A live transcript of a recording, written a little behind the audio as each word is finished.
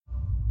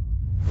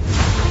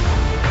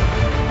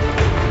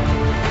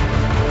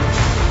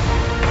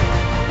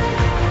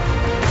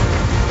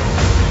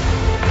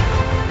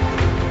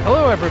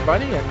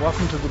everybody, and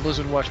welcome to the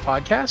Blizzard Watch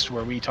podcast,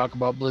 where we talk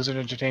about Blizzard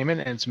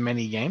Entertainment and its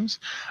many games.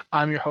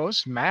 I'm your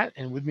host, Matt,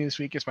 and with me this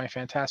week is my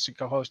fantastic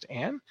co-host,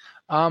 Anne.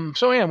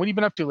 So, Anne, what have you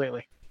been up to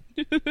lately?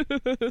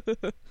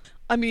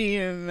 I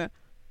mean,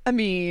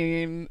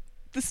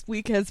 this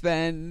week has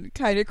been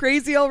kind of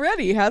crazy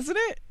already, hasn't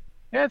it?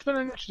 Yeah, it's been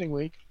an interesting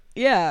week.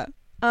 Yeah.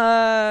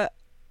 A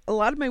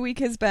lot of my week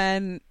has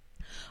been...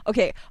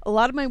 Okay, a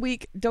lot of my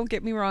week, don't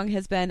get me wrong,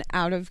 has been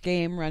out of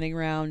game, running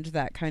around,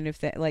 that kind of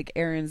thing, like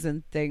errands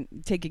and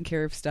taking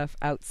care of stuff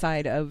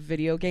outside of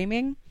video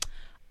gaming.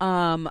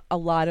 A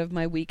lot of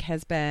my week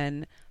has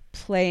been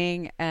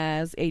playing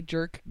as a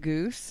jerk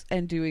goose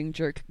and doing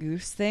jerk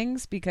goose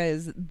things,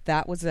 because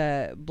that was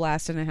a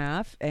blast and a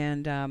half.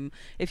 And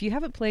if you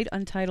haven't played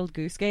Untitled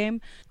Goose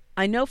Game,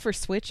 I know for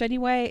Switch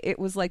anyway, it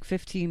was like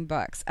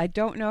 $15. I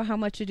don't know how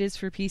much it is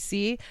for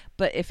PC,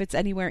 but if it's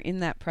anywhere in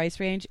that price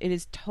range, it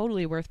is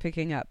totally worth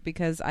picking up,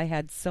 because I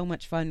had so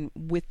much fun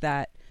with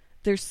that.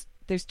 There's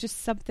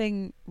just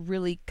something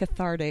really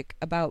cathartic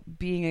about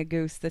being a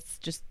goose that's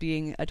just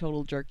being a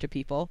total jerk to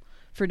people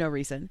for no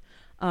reason.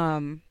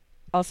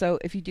 Also,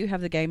 if you do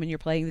have the game and you're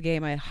playing the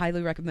game, I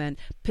highly recommend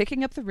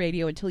picking up the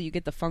radio until you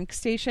get the funk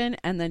station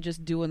and then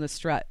just doing the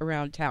strut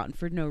around town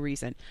for no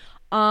reason.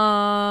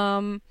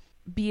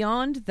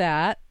 Beyond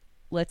that,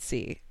 let's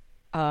see.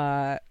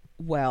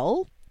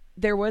 Well,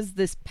 there was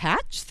this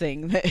patch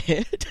thing that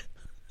hit.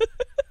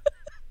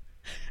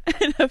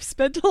 And I've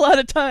spent a lot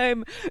of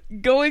time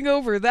going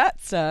over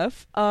that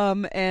stuff,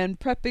 and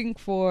prepping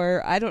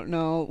for, I don't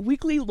know,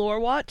 weekly Lore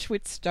Watch,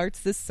 which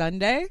starts this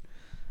Sunday.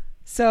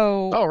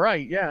 So, oh,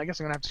 right. Yeah, I guess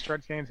I'm going to have to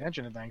start paying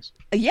attention to things.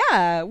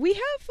 Yeah, we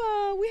have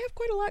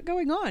quite a lot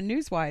going on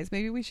news-wise.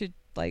 Maybe we should,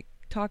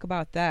 talk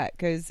about that,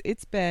 because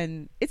it's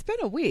been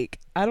a week.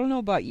 I don't know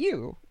about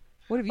you.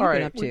 What have you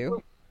been up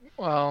to?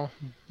 Well,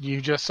 you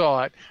just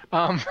saw it.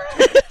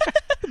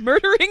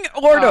 Murdering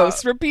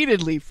Ordos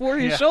repeatedly for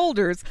his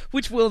shoulders,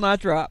 which will not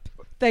drop.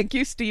 Thank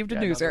you, Steve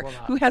Denuser,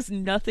 who has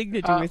nothing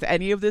to do with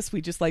any of this. We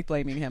just like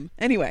blaming him.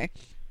 Anyway.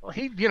 Well,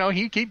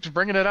 he keeps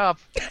bringing it up.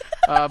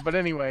 But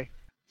anyway,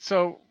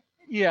 so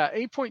yeah,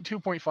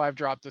 8.2.5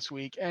 dropped this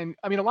week, and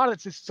I mean, a lot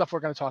of this stuff we're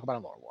going to talk about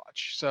on Lore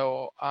Watch.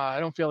 So I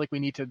don't feel like we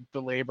need to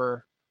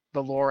belabor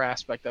the lore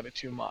aspect of it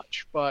too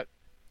much. But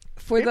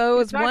for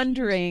those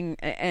wondering,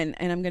 and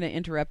I'm going to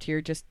interrupt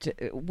here,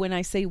 when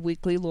I say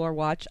weekly Lore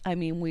Watch, I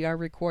mean we are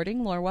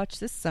recording Lore Watch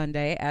this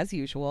Sunday, as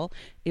usual.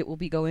 It will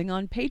be going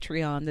on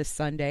Patreon this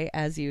Sunday,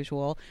 as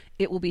usual.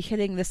 It will be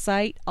hitting the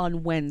site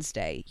on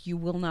Wednesday. You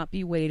will not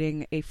be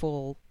waiting a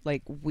full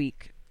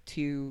week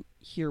to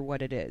hear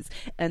what it is.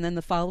 And then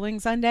the following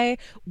Sunday,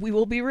 we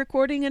will be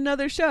recording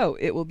another show.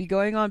 It will be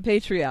going on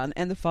Patreon.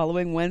 And the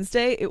following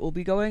Wednesday, it will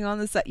be going on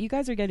the site. You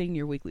guys are getting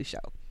your weekly show.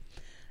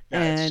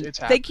 Yeah, and it's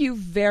thank you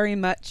very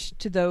much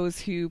to those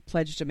who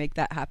pledged to make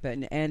that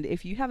happen. And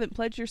if you haven't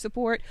pledged your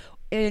support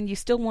and you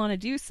still want to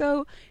do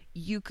so,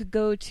 you could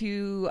go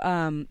to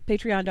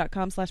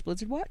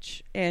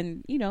patreon.com/blizzardwatch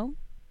and,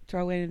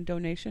 throw in a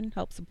donation,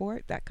 help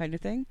support, that kind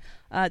of thing.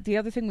 The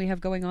other thing we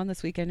have going on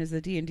this weekend is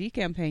the D&D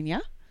campaign,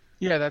 yeah?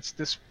 Yeah,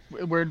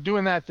 we're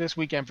doing that this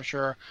weekend for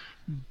sure.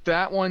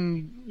 That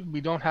one, we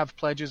don't have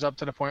pledges up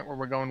to the point where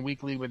we're going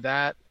weekly with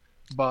that,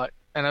 and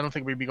I don't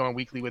think we'd be going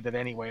weekly with it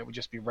anyway. It would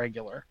just be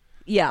regular.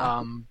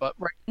 Yeah. But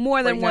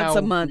more than once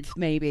a month,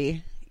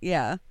 maybe.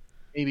 Yeah.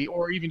 Maybe,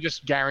 or even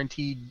just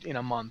guaranteed in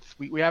a month.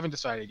 We haven't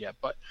decided yet,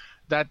 but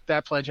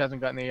that pledge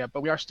hasn't gotten there yet.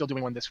 But we are still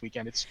doing one this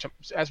weekend.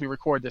 As we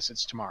record this,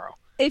 it's tomorrow.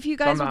 If you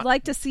guys would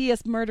like to see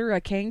us murder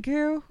a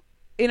Kenku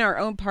in our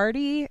own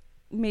party,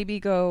 maybe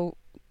go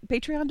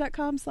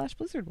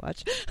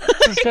patreon.com/blizzardwatch.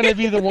 It's going to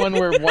be the one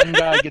where one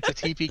guy gets a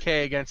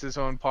TPK against his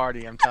own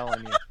party, I'm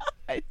telling you.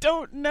 I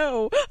don't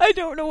know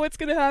what's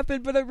going to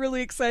happen, but I'm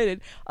really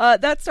excited.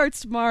 That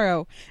starts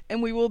tomorrow,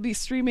 and we will be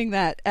streaming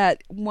that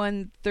at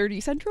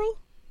 1:30 Central?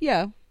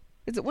 Yeah.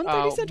 Is it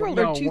 1:30 Central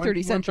or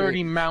 2:30 Central?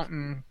 1:30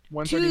 Mountain.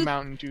 1:30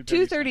 Mountain,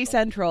 2:30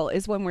 Central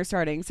is when we're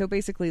starting, so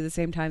basically the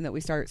same time that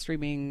we start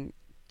streaming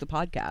the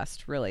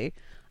podcast, really.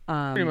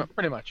 Pretty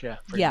much, yeah.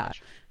 Pretty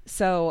much.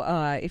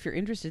 So if you're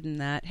interested in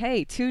that,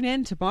 hey, tune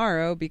in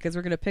tomorrow, because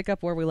we're going to pick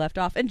up where we left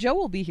off. And Joe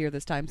will be here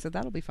this time, so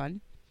that'll be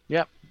fun.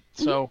 Yep.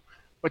 So,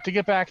 but to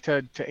get back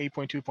to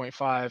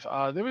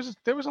 8.2.5,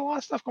 there was a lot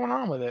of stuff going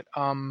on with it.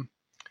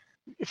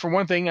 For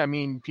one thing, I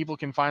mean,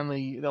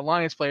 the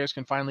Alliance players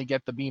can finally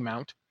get the B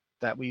mount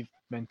that we've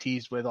been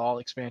teased with all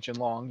expansion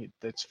long.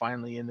 That's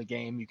finally in the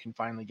game. You can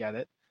finally get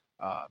it.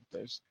 I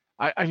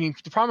mean,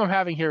 the problem I'm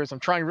having here is I'm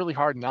trying really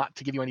hard not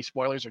to give you any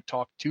spoilers or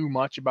talk too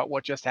much about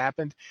what just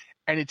happened,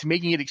 and it's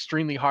making it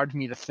extremely hard for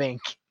me to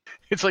think.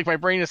 It's like my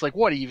brain is like,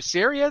 what, are you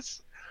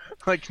serious?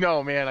 Like,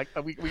 no, man,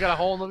 we got a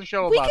whole other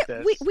show about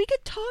this. We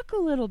could talk a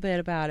little bit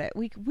about it.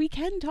 We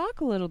can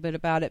talk a little bit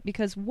about it,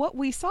 because what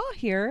we saw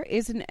here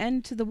is an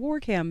end to the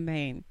war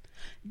campaign.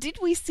 Did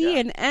we see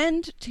an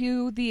end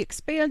to the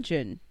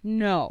expansion?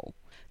 No.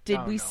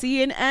 Did we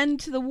see an end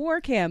to the war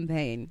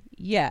campaign?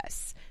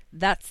 Yes.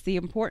 That's the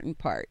important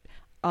part.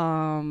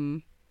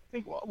 I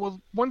think,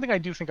 well, one thing I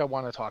do think I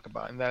want to talk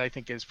about, and that I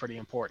think is pretty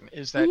important,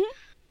 is that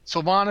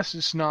Sylvanas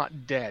is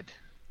not dead,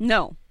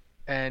 No.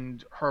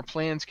 and her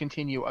plans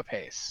continue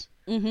apace.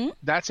 Mm-hmm.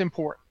 That's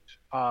important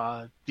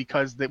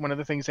because one of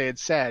the things they had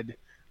said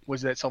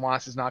was that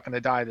Sylvanas is not going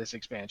to die this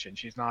expansion.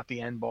 She's not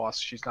the end boss.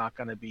 She's not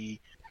going to be,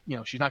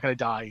 she's not going to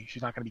die.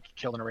 She's not going to be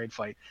killed in a raid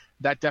fight.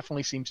 That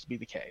definitely seems to be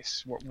the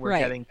case. We're Right.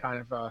 getting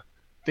kind of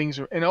things,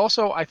 and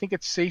also I think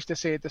it's safe to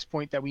say at this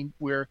point that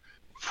we're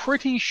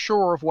pretty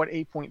sure of what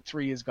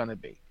 8.3 is going to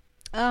be.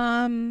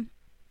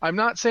 I'm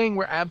not saying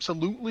we're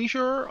absolutely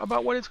sure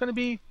about what it's going to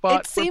be, but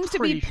it seems to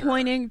be sure.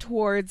 pointing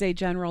towards a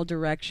general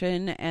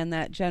direction, and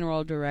that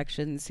general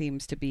direction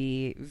seems to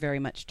be very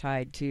much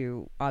tied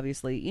to,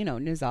 obviously,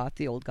 N'Zoth,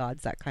 the old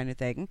gods, that kind of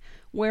thing,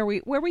 where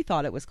we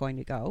thought it was going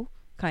to go,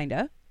 kind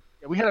of.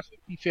 Yeah, we had a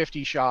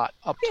 50-50 shot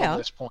up to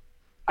this point.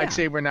 Yeah. I'd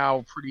say we're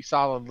now pretty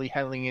solidly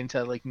heading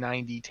into like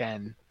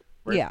 90-10.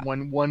 Yeah.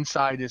 When one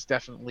side is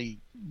definitely,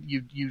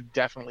 you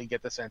definitely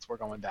get the sense we're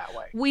going that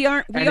way. We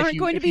aren't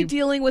going to be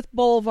dealing with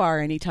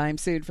Bolvar anytime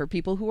soon. For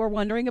people who are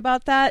wondering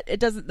about that,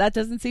 that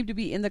doesn't seem to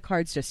be in the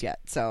cards just yet.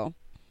 So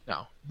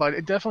no, but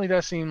it definitely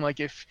does seem like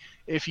if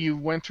you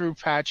went through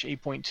patch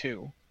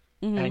 8.2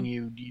 and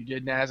you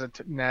did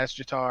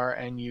Nazjatar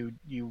and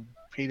you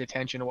paid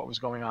attention to what was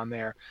going on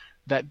there,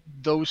 that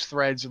those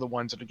threads are the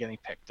ones that are getting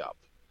picked up.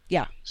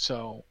 Yeah.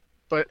 So,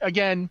 but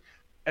again,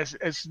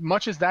 as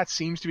much as that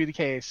seems to be the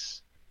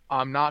case,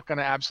 I'm not going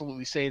to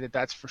absolutely say that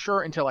that's for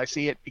sure until I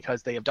see it,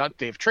 because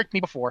they've tricked me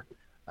before,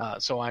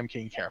 so I'm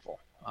being careful.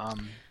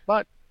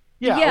 But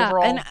yeah,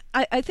 overall, and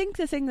I think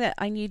the thing that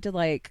I need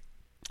to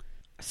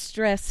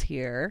stress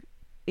here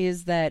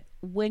is that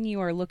when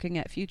you are looking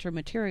at future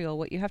material,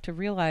 what you have to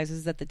realize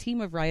is that the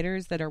team of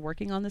writers that are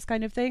working on this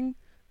kind of thing,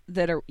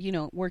 that are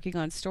working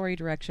on story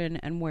direction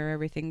and where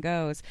everything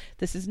goes,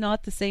 this is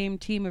not the same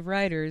team of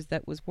writers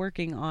that was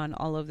working on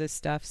all of this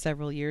stuff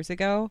several years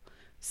ago.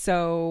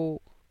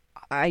 So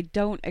I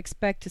don't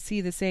expect to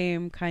see the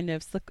same kind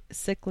of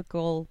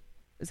cyclical,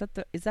 is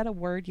that a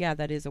word? Yeah,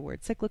 that is a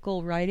word.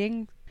 Cyclical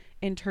writing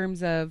in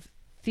terms of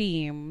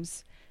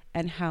themes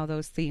and how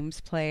those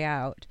themes play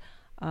out.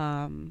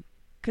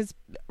 Because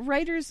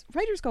writers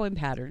go in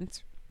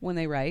patterns when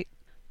they write.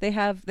 They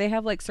have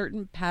like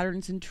certain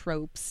patterns and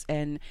tropes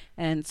and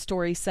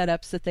story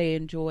setups that they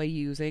enjoy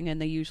using,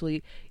 and they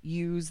usually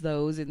use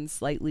those in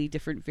slightly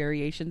different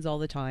variations all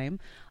the time.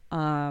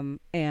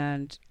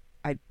 And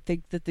I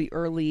think that the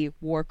early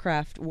World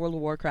of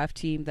Warcraft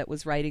team that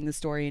was writing the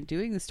story and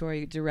doing the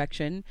story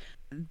direction,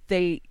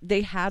 they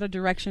had a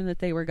direction that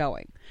they were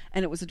going,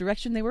 and it was a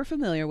direction they were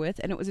familiar with,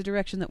 and it was a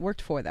direction that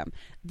worked for them.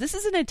 This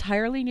is an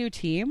entirely new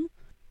team,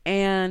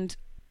 and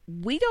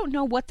we don't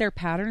know what their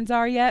patterns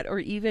are yet, or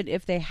even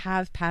if they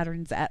have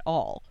patterns at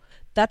all.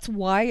 That's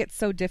why it's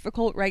so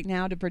difficult right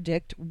now to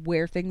predict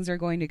where things are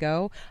going to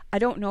go. I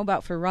don't know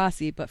about for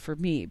Rossi, but for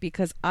me,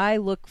 because I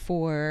look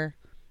for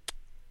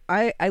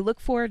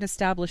an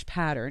established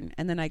pattern,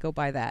 and then I go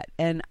by that,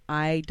 and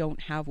I don't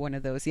have one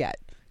of those yet.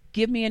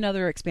 Give me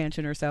another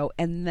expansion or so,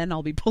 and then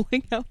I'll be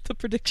pulling out the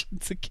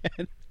predictions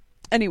again.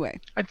 Anyway,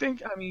 it's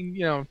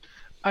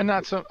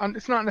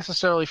not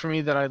necessarily for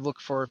me that I look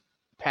for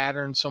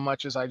patterns so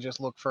much as I just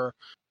look for.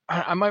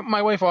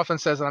 My wife often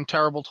says that I'm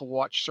terrible to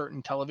watch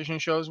certain television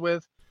shows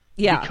with.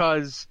 Yeah.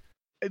 Because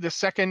the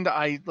second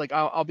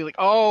I'll be like,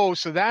 oh,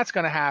 so that's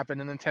going to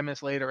happen, and then 10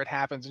 minutes later it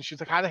happens, and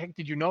she's like, how the heck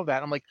did you know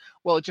that? I'm like,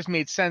 well, it just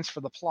made sense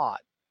for the plot.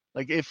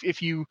 Like it's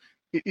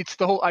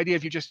the whole idea.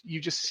 If you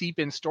just seep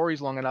in stories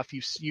long enough,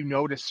 you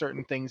notice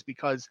certain things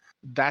because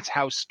that's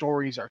how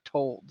stories are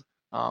told.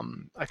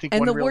 I think,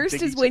 and the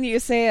worst is when you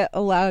say it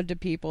aloud to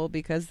people,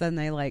 because then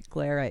they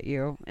glare at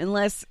you.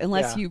 Unless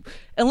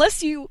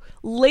you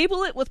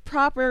label it with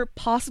proper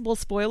possible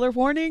spoiler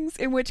warnings,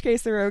 in which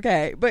case they're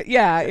okay. But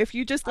yeah, if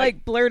you just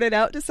blurt it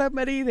out to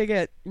somebody, they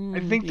get. I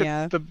think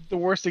that the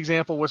worst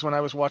example was when I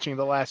was watching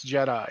The Last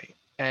Jedi,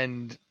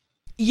 and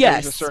yes, there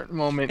was a certain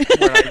moment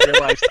when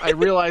I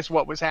realized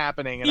what was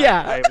happening, and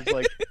I was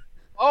like,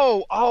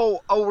 oh,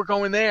 we're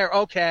going there.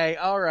 Okay,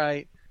 all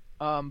right.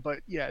 But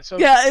yeah, so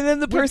yeah, and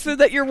then the person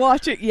that you're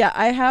watching,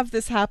 I have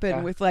this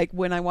happen with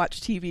when I watch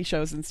TV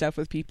shows and stuff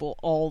with people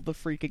all the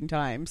freaking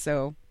time.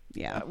 So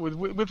yeah,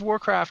 with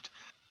Warcraft,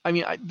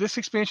 this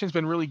expansion's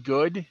been really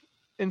good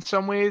in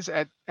some ways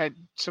at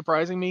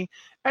surprising me,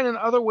 and in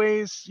other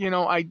ways,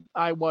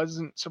 I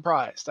wasn't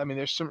surprised.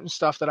 There's certain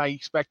stuff that I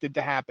expected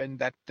to happen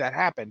that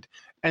happened,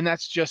 and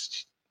that's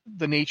just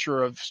the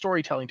nature of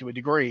storytelling to a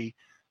degree.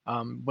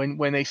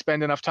 When they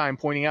spend enough time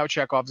pointing out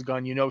Chekhov's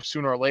gun,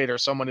 sooner or later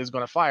someone is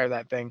going to fire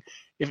that thing.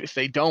 If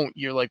they don't,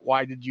 you're like,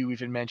 why did you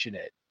even mention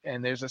it?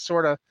 And there's a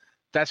sort of,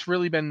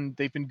 they've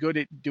been good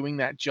at doing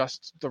that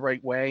just the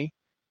right way,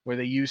 where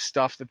they use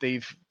stuff that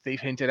they've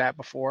hinted at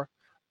before.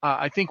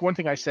 I think one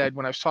thing I said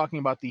when I was talking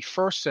about the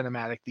first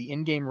cinematic, the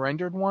in-game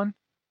rendered one,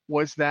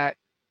 was that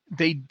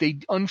they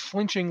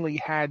unflinchingly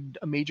had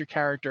a major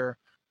character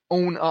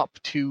own up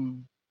to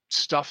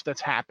stuff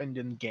that's happened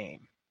in the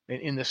game,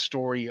 in the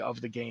story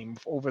of the game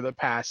over the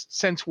past,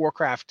 since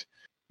Warcraft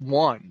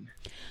 1.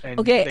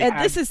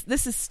 This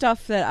is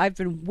stuff that I've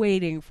been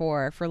waiting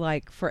for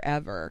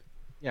forever.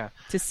 Yeah.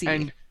 To see.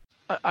 And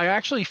I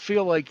actually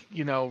feel like,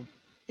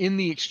 in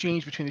the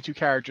exchange between the two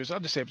characters, I'll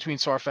just say between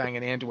Saurfang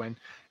and Anduin,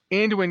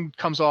 Anduin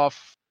comes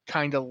off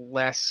kind of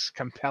less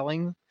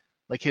compelling.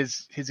 Like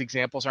his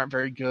examples aren't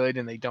very good,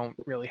 and they don't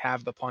really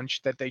have the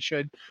punch that they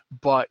should.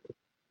 But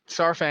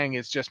Saurfang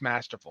is just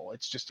masterful.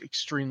 It's just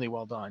extremely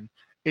well done.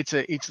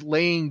 It's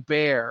laying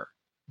bare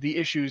the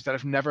issues that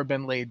have never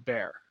been laid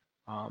bare.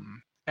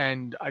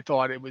 And I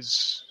thought it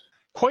was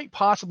quite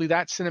possibly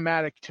that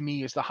cinematic to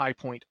me is the high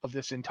point of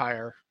this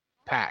entire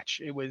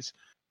patch. It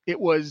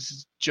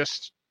was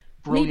just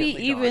brilliantly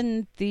Maybe even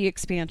done. the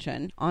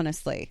expansion,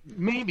 honestly.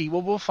 Maybe.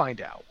 Well, we'll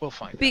find out. We'll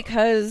find out.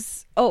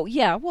 Because oh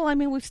yeah, well I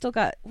mean we've still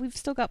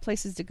got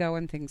places to go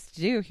and things to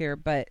do here,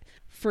 but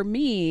for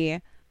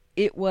me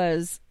it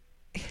was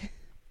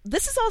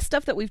this is all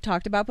stuff that we've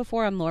talked about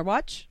before on Lore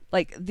Watch.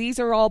 Like these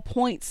are all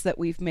points that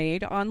we've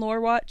made on Lore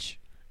Watch,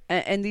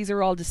 and these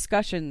are all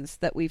discussions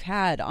that we've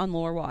had on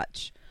Lore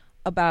Watch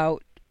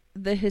about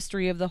the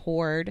history of the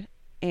Horde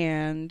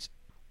and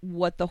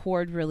what the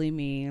Horde really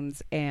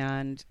means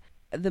and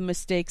the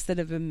mistakes that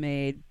have been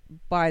made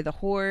by the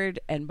Horde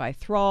and by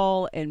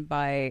Thrall and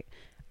by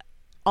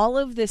all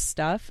of this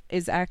stuff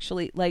is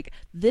actually like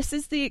this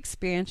is the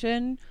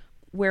expansion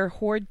where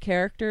Horde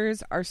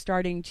characters are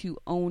starting to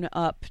own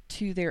up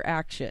to their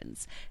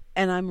actions,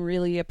 and I'm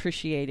really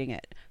appreciating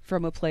it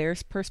from a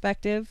player's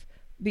perspective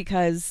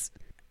because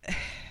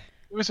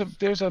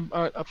there's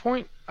a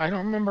point, I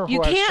don't remember who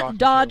you I was can't talking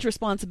dodge to.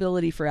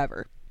 responsibility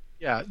forever.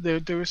 Yeah,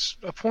 there was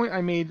a point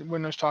I made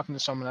when I was talking to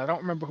someone. I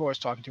don't remember who I was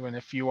talking to, and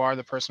if you are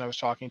the person I was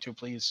talking to,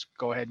 please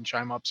go ahead and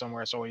chime up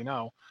somewhere so we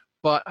know.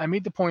 But I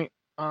made the point,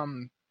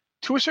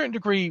 to a certain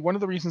degree, one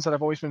of the reasons that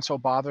I've always been so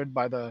bothered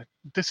by the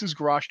 "This is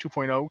Garage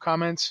 2.0"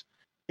 comments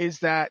is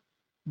that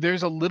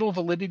there's a little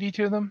validity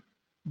to them,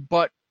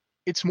 but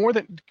it's more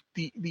that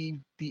the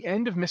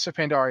end of Mists of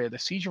Pandaria, the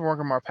Siege of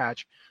Orgrimmar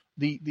patch,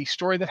 the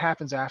story that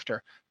happens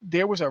after,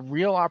 there was a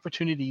real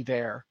opportunity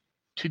there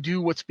to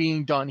do what's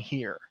being done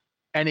here.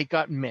 And it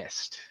got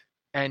missed.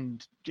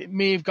 And it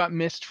may have got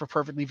missed for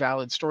perfectly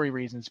valid story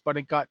reasons, but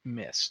it got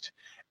missed.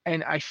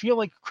 And I feel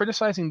like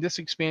criticizing this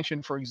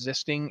expansion for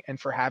existing and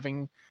for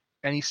having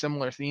any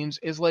similar themes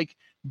is like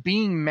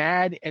being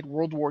mad at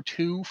World War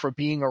II for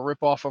being a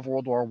ripoff of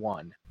World War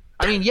I.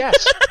 I mean,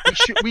 yes,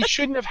 we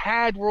shouldn't have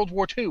had World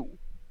War II.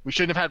 We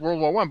shouldn't have had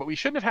World War I, but we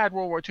shouldn't have had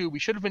World War II. We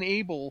should have been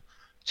able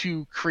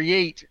to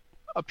create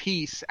a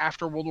peace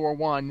after World War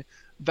I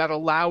that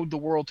allowed the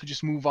world to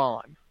just move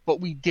on. But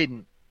we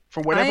didn't. For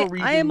whatever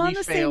reason, we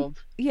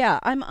failed.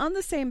 I'm on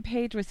the same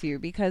page with you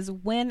because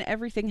when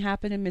everything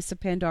happened in Mists of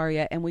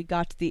Pandaria and we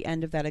got to the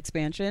end of that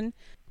expansion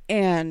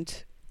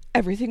and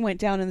everything went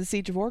down in the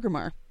Siege of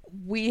Orgrimmar,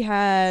 we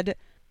had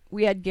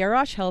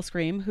Garrosh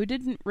Hellscream, who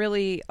didn't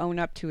really own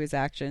up to his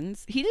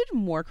actions. He did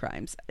war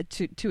crimes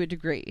to a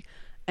degree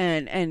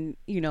and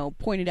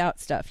pointed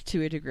out stuff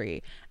to a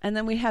degree. And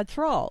then we had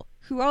Thrall,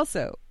 who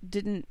also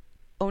didn't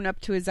own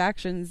up to his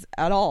actions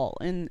at all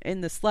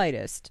in the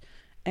slightest.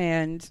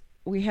 And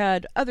we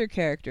had other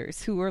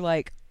characters who were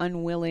like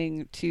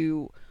unwilling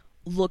to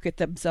look at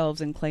themselves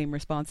and claim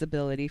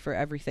responsibility for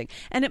everything,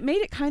 and it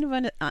made it kind of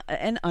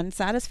an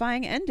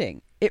unsatisfying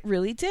ending. It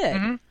really did.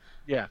 Mm-hmm.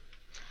 Yeah,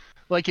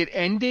 like it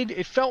ended.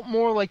 It felt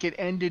more like it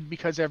ended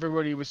because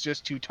everybody was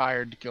just too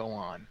tired to go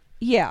on.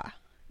 Yeah,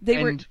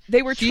 they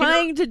were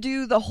trying to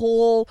do the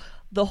whole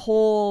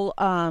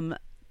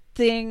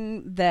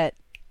thing that,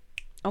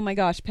 oh my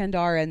gosh,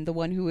 Pandaren, the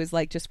one who was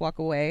like just walk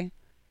away.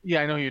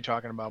 Yeah, I know who you're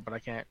talking about, but I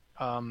can't.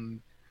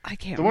 I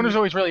can't. The one who's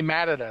always really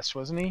mad at us,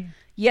 wasn't he?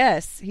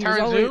 Yes, he was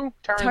always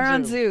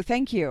Taranzu.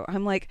 Thank you.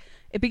 I'm like,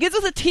 it begins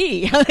with a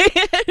T,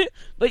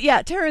 but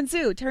yeah,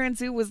 Taranzu.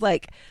 Taranzu was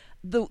like,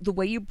 the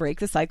way you break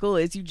the cycle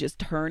is you just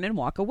turn and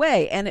walk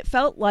away, and it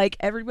felt like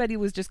everybody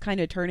was just kind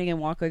of turning and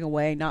walking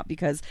away, not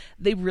because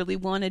they really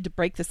wanted to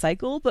break the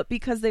cycle, but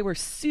because they were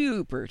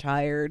super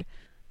tired.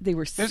 They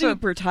were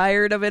super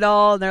tired of it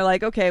all, and they're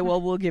like, okay,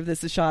 well, we'll give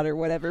this a shot or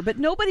whatever. But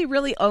nobody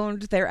really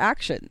owned their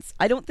actions.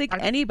 I don't think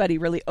anybody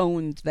really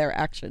owned their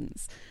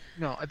actions.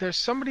 No, there's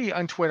somebody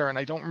on Twitter, and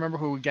I don't remember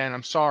who again.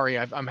 I'm sorry.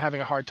 I'm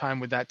having a hard time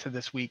with that to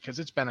this week because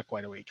it's been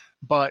quite a week.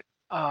 But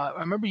I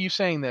remember you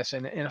saying this,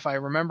 and if I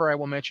remember, I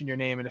will mention your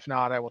name, and if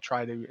not, I will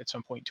try to at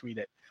some point tweet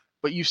it.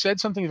 But you said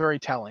something very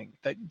telling,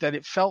 that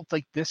it felt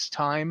like this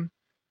time,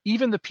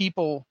 even the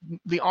people,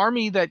 the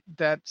army that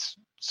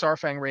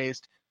Saurfang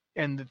raised,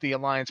 and that the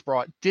Alliance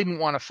brought didn't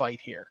want to fight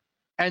here.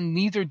 And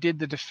neither did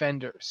the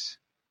defenders.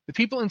 The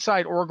people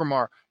inside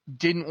Orgrimmar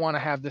didn't want to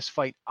have this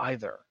fight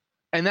either.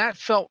 And that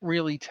felt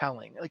really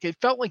telling. Like it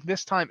felt like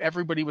this time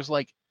everybody was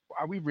like,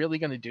 are we really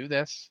going to do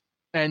this?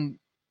 And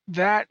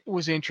that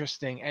was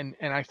interesting. And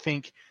I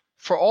think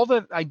for all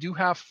that I do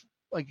have,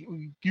 like,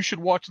 you should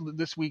listen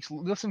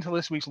to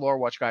this week's Lore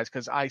Watch, guys,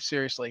 because I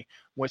seriously,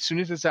 as soon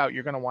as it's out,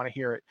 you're going to want to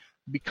hear it.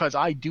 Because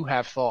I do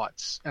have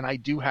thoughts and I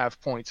do have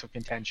points of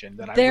contention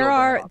that there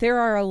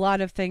are a lot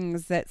of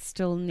things that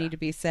still need to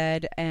be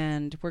said,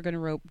 and we're going to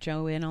rope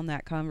Joe in on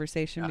that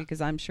conversation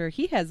because I'm sure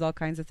he has all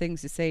kinds of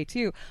things to say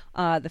too.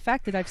 The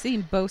fact that I've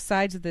seen both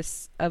sides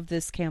of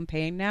this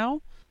campaign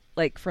now,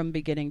 like from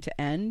beginning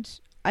to end,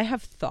 I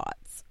have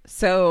thoughts.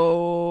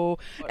 So,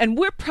 and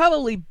we're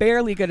probably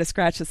barely going to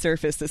scratch the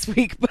surface this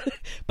week, but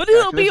Yeah,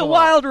 it'll be there's a a lot.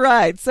 wild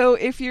ride. So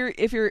if you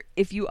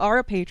are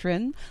a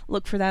patron,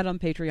 look for that on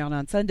Patreon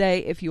on Sunday.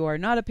 If you are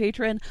not a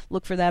patron,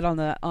 look for that on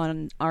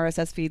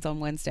RSS feeds on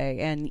Wednesday.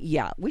 And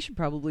yeah, we should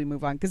probably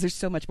move on because there's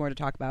so much more to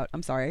talk about.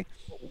 I'm sorry.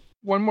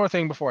 One more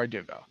thing before I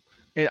do go.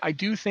 I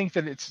do think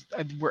that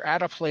we're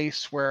at a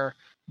place where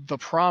the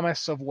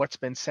promise of what's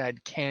been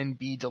said can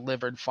be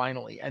delivered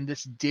finally, and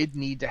this did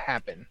need to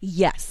happen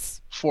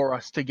Yes. for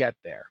us to get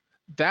there.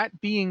 That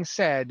being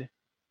said,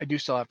 I do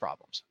still have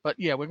problems, but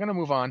yeah, we're going to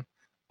move on.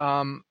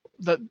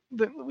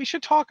 We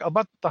should talk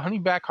about the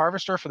honeyback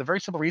harvester for the very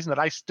simple reason that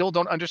I still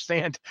don't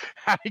understand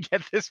how to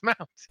get this mount.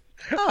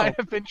 Oh. I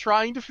have been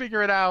trying to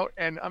figure it out,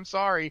 and I'm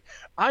sorry,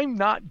 I'm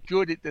not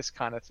good at this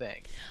kind of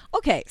thing.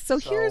 Okay, so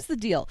here's the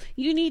deal.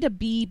 You need a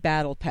bee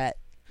battle pet.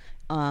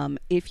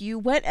 If you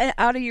went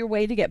out of your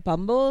way to get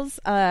Bumbles,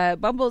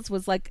 Bumbles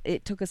was like,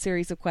 it took a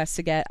series of quests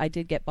to get. I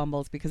did get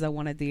Bumbles because I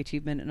wanted the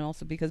achievement and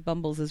also because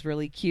Bumbles is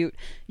really cute.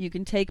 You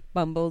can take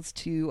Bumbles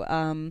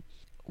to,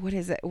 what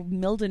is it?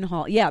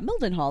 Mildenhall. Yeah,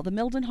 Mildenhall. The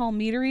Mildenhall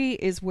meadery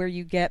is where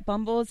you get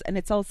Bumbles, and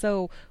it's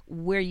also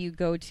where you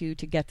go to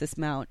get this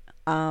mount.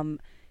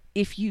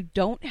 If you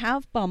don't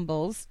have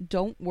Bumbles,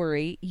 don't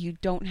worry. You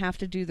don't have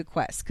to do the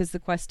quest because the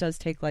quest does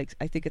take like,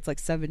 I think it's like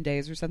 7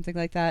 days or something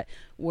like that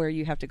where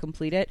you have to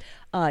complete it.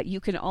 You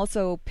can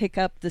also pick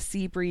up the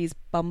Seabreeze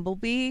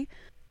Bumblebee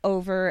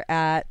over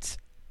at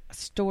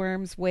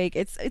Storm's Wake.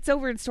 It's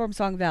over in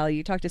Stormsong Valley.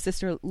 You talk to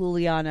Sister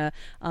Liliana.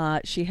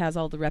 She has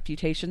all the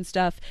reputation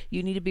stuff.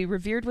 You need to be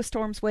revered with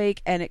Storm's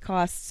Wake, and it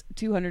costs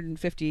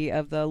 250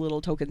 of the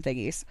little token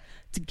thingies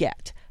to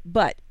get.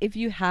 But if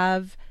you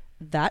have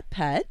that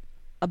pet,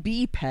 a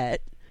bee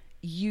pet,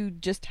 you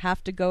just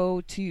have to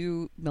go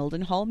to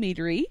Mildenhall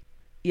Meadery.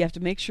 You have to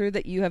make sure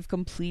that you have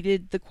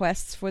completed the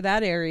quests for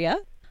that area.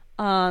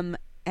 And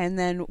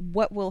then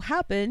what will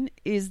happen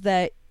is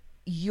that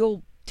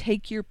you'll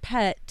take your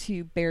pet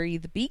to bury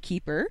the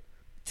beekeeper,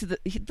 to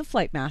the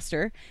flight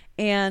master,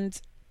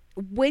 and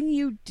when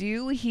you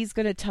do, he's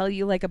going to tell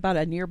you like about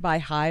a nearby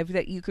hive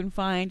that you can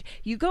find.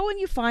 You go and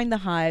you find the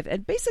hive,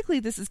 and basically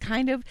this is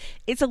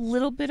it's a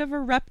little bit of a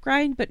rep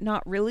grind, but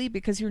not really,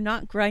 because you're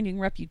not grinding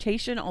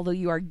reputation, although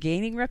you are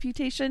gaining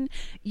reputation.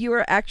 You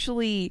are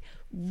actually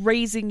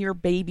raising your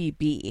baby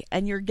bee,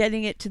 and you're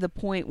getting it to the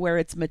point where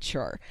it's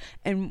mature.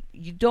 And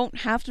you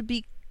don't have to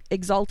be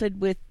exalted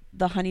with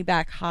the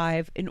honeyback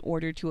hive in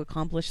order to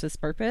accomplish this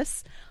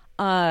purpose.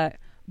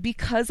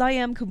 Because I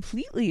am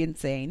completely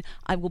insane,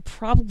 I will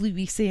probably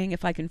be seeing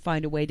if I can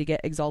find a way to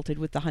get exalted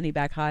with the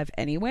honeyback hive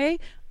anyway,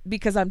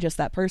 because I'm just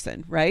that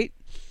person, right?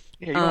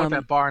 Yeah, you don't want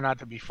that bar not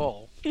to be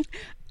full.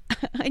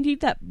 I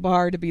need that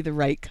bar to be the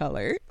right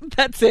color.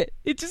 That's it.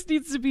 It just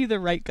needs to be the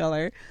right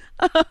color.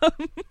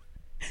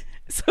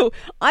 So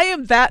I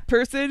am that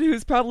person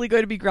who's probably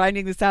going to be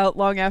grinding this out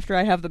long after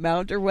I have the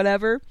mount or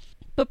whatever.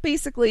 But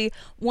basically,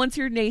 once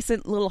your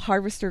nascent little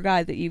harvester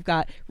guy that you've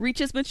got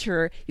reaches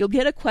mature, you'll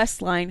get a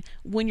quest line.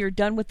 When you're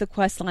done with the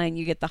quest line,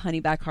 you get the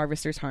honeyback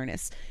harvester's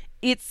harness.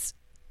 It's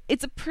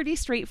a pretty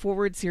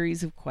straightforward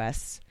series of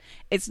quests.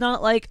 It's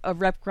not like a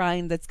rep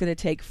grind that's going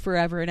to take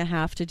forever and a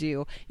half to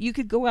do. You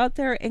could go out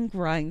there and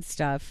grind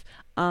stuff.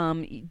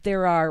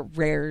 There are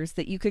rares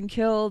that you can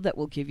kill that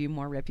will give you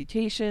more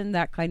reputation,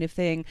 that kind of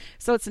thing.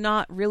 So it's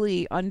not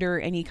really under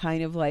any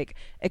kind of like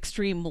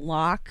extreme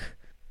lock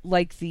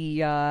like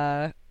the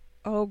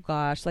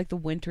like the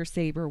Winter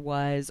Saber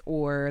was,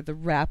 or the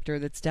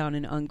Raptor that's down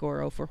in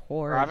Ungoro for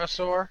Horde.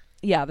 Ravasaur?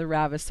 Yeah, the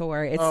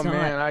Ravasaur. It's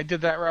man, I did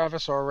that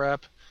Ravasaur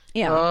rep.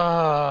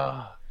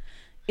 Yeah.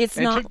 It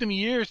took them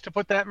years to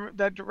put that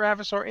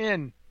Ravasaur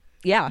in.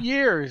 Yeah.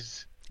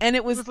 Years. And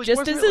it was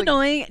just as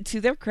annoying,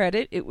 to their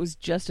credit, it was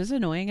just as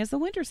annoying as the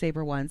Winter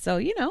Saber one. So,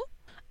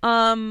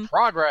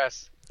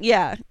 progress.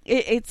 Yeah,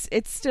 it's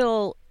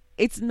still,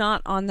 it's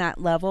not on that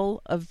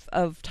level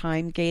of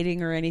time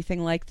gating or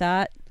anything like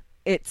that.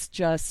 It's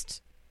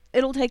just,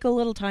 it'll take a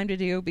little time to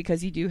do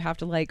because you do have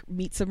to like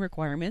meet some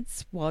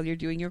requirements while you're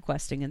doing your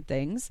questing and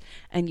things,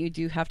 and you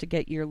do have to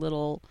get your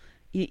little,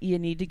 you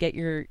need to get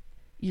your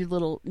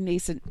little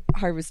nascent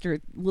harvester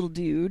little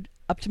dude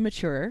up to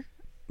mature.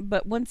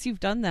 But once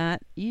you've done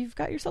that, you've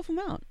got yourself a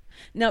mount.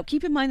 Now,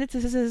 keep in mind that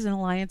this is an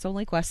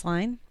alliance-only quest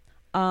line.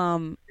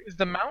 Is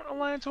the mount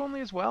alliance only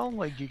as well?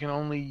 Like, you can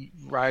only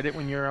ride it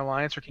when you're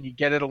alliance, or can you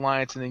get it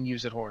alliance and then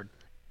use it horde?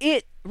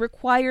 It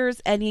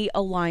requires any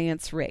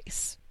alliance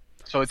race.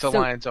 So it's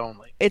alliance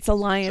only. It's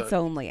alliance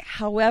only.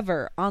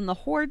 However, on the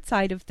horde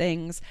side of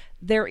things,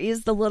 there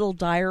is the little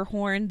dire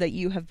horn that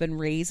you have been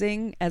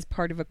raising as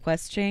part of a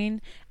quest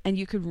chain, and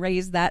you can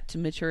raise that to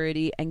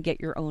maturity and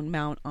get your own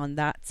mount on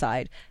that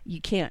side.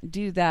 You can't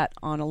do that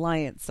on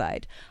alliance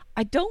side.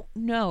 I don't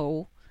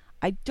know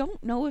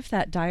if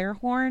that dire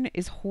horn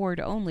is horde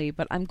only,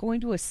 but I'm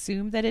going to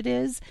assume that it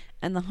is,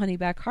 and the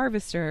honeyback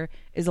harvester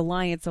is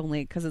alliance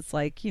only because it's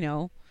like,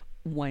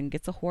 One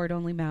gets a Horde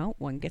only mount,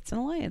 one gets an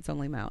Alliance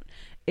only mount.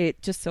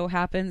 It just so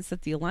happens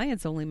that the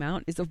Alliance only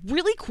mount is a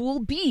really cool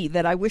bee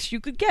that I wish you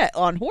could get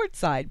on Horde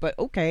side, but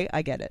okay,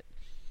 I get it.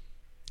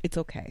 It's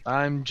okay.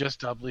 I'm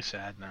just doubly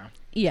sad now.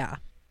 Yeah.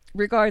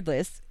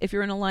 Regardless, if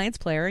you're an Alliance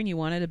player and you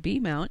wanted a bee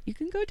mount, you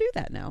can go do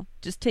that now.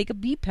 Just take a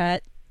bee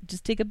pet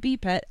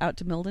out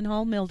to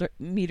Mildenhall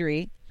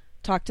Meadery,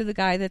 talk to the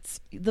guy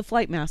that's the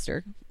flight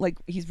master. Like,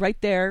 he's right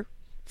there,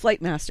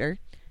 flight master,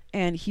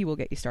 and he will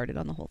get you started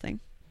on the whole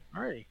thing.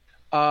 All right.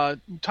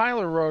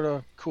 Tyler wrote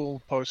a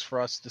cool post for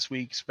us this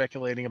week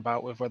speculating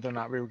about whether or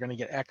not we were going to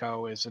get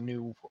Echo as a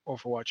new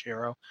Overwatch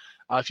hero.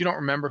 If you don't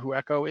remember who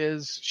Echo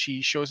is,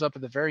 she shows up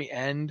at the very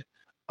end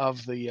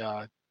of the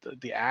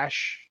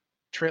Ashe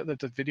trailer,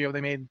 the video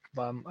they made,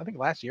 I think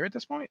last year at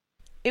this point.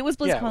 It was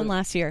BlizzCon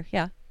last year,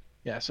 yeah.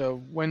 Yeah, so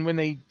when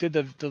they did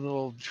the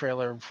little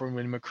trailer for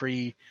when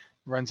McCree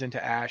runs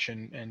into Ashe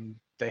and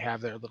they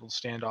have their little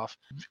standoff,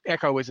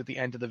 Echo is at the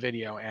end of the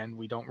video, and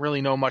we don't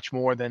really know much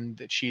more than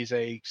that she's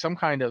some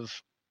kind of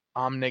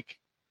Omnic,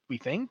 we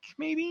think,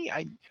 maybe?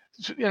 I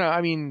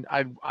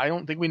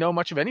don't think we know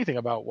much of anything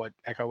about what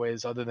Echo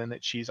is, other than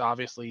that she's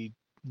obviously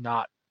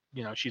not,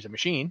 she's a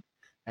machine,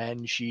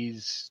 and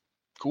she's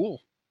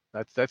cool.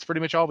 That's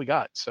pretty much all we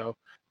got. So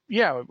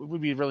yeah, it would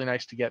be really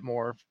nice to get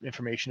more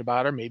information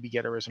about her, maybe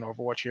get her as an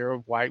Overwatch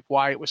hero,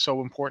 why it was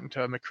so important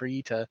to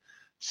McCree to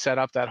set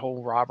up that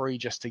whole robbery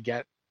just to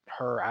get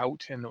her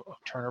out and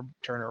turn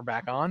her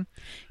back on.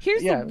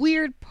 Here's the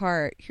weird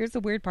part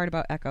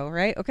about Echo,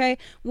 right? Okay,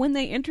 when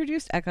they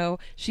introduced Echo,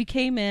 she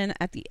came in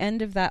at the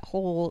end of that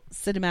whole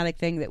cinematic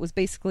thing that was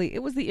basically,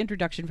 it was the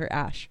introduction for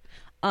Ashe.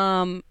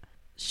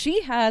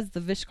 She has the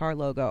Vishkar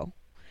logo.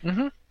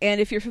 Mm-hmm.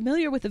 And if you're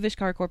familiar with the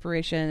Vishkar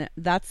Corporation,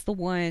 that's the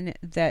one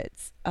that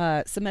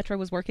Symmetra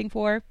was working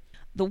for,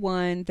 the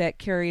one that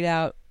carried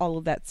out all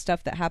of that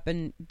stuff that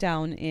happened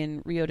down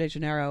in Rio de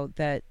Janeiro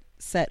that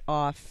set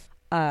off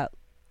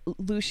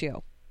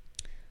Lucio.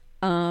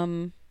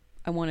 I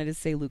wanted to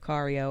say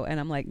Lucario, and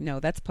I'm like, no,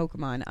 that's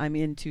Pokemon. I'm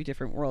in two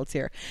different worlds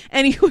here.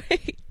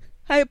 Anyway,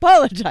 I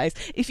apologize.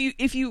 If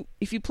you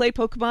play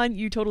Pokemon,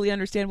 you totally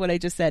understand what I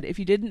just said. If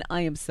you didn't,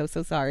 I am so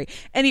sorry.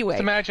 Anyway,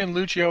 just imagine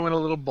Lucio in a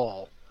little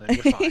ball. Then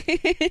you're fine.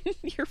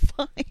 You're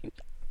fine.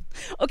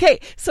 Okay,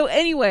 so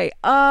anyway,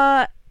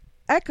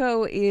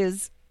 Echo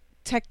is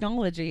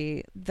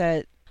technology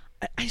that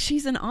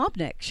she's an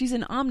Omnic. She's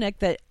an Omnic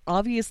that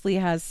obviously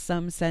has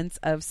some sense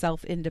of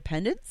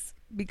self-independence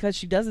because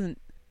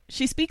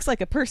she speaks like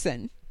a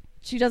person.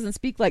 She doesn't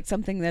speak like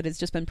something that has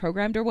just been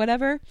programmed or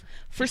whatever.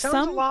 She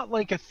sounds a lot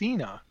like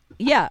Athena.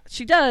 Yeah,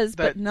 she does,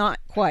 but not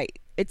quite.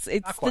 It's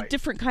a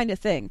different kind of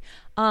thing.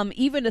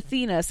 Even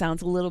Athena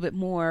sounds a little bit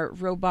more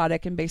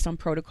robotic and based on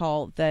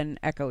protocol than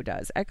Echo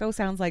does. Echo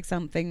sounds like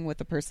something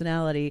with a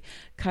personality,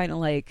 kind of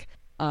like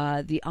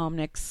the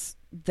Omnics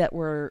that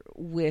were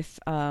with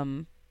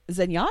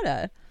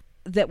Zenyatta,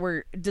 that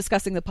were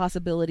discussing the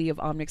possibility of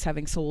Omnics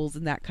having souls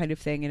and that kind of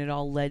thing, and it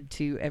all led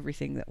to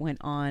everything that went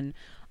on.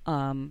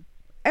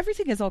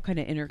 Everything is all kind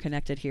of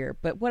interconnected here.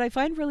 But what I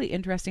find really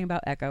interesting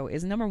about Echo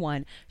is, number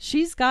one,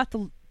 she's got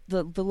the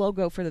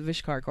logo for the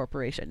Vishkar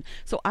Corporation.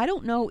 So I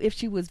don't know if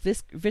she was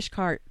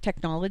Vishkar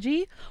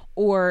technology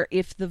or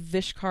if the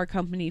Vishkar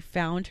company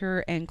found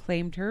her and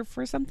claimed her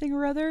for something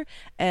or other,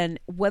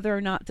 and whether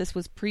or not this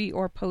was pre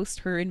or post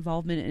her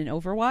involvement in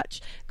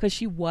Overwatch, because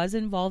she was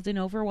involved in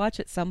Overwatch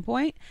at some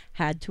point,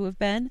 had to have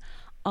been.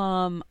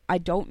 I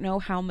don't know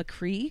how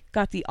McCree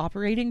got the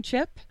operating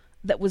chip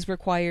that was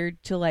required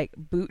to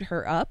boot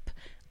her up.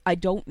 I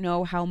don't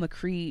know how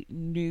McCree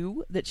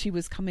knew that she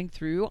was coming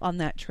through on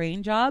that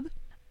train job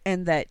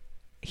and that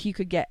he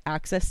could get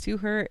access to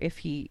her if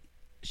he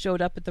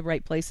showed up at the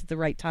right place at the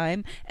right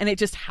time, and it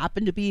just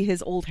happened to be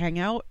his old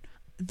hangout.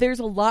 There's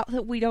a lot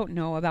that we don't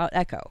know about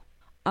Echo.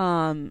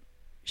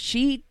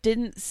 She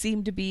didn't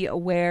seem to be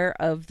aware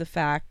of the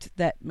fact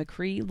that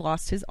McCree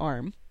lost his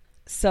arm.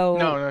 So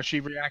No,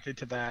 she reacted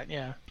to that,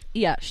 yeah.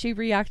 Yeah, she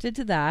reacted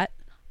to that.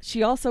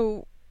 She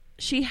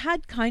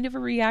had kind of a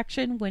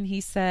reaction when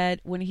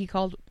he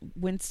called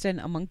Winston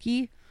a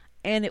monkey,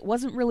 and it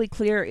wasn't really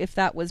clear if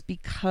that was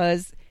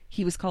because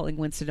he was calling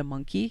Winston a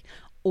monkey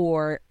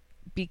or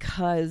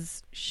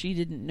because she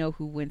didn't know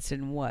who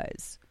Winston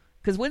was.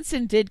 Because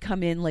Winston did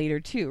come in later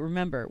too.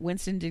 Remember,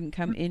 Winston didn't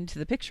come into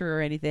the picture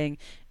or anything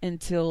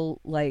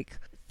until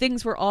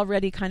things were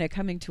already kind of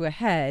coming to a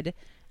head,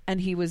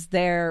 and he was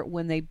there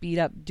when they beat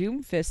up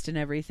Doomfist and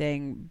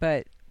everything,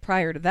 but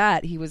prior to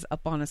that, he was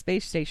up on a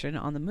space station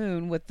on the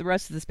moon with the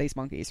rest of the space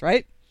monkeys,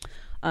 right?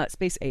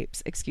 Space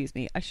apes, excuse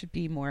me. I should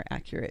be more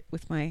accurate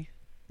with my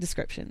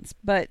descriptions.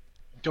 But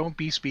don't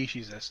be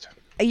speciesist.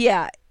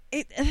 Yeah.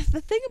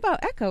 The thing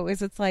about Echo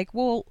is it's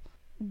well,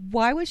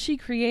 why was she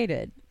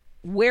created?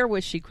 Where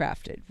was she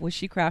crafted? Was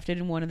she crafted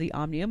in one of the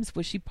Omniums?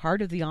 Was she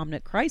part of the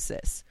Omnic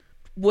Crisis?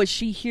 Was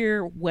she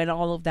here when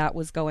all of that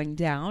was going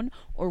down?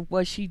 Or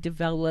was she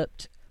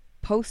developed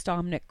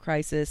post-Omnic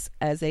Crisis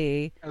as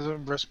a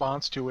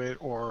response to it,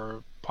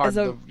 or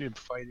hard to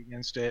fight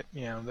against it.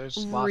 There's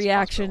lots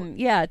reaction,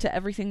 to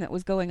everything that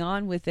was going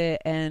on with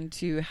it, and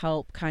to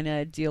help kind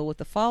of deal with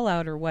the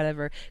fallout or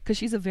whatever. Because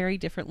she's a very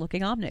different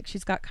looking Omnic.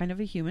 She's got kind of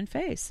a human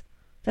face.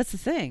 That's the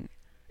thing.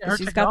 Her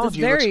she's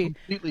technology got this looks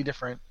completely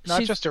different.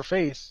 Not just her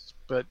face,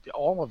 but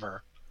all of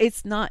her.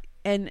 It's not,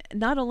 and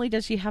not only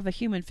does she have a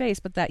human face,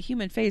 but that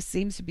human face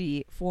seems to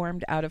be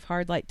formed out of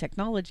hard light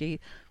technology,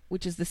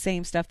 which is the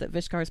same stuff that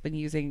Vishkar's been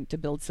using to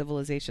build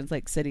civilizations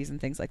like cities and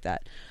things like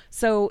that.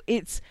 So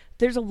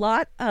there's a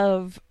lot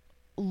of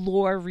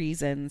lore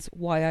reasons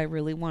why I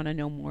really want to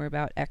know more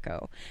about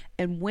Echo.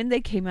 And when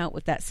they came out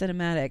with that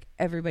cinematic,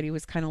 everybody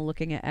was kind of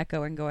looking at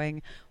Echo and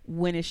going,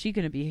 when is she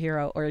going to be a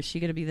hero, or is she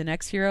going to be the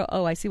next hero?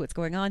 Oh, I see what's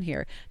going on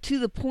here. To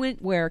the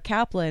point where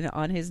Kaplan,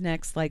 on his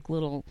next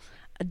little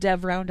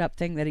dev roundup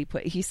thing that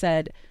he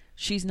said,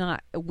 she's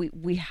not,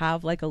 we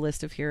have a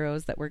list of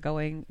heroes that we're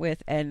going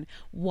with, and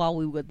while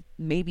we would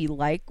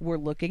we're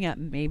looking at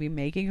maybe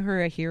making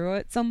her a hero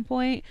at some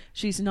point,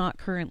 she's not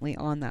currently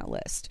on that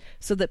list,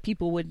 so that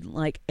people would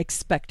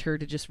expect her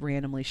to just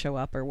randomly show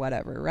up or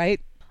whatever, right?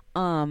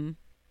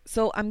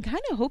 So I'm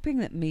kind of hoping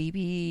that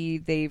maybe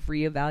they've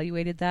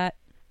reevaluated that,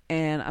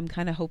 and I'm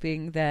kind of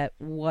hoping that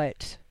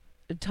what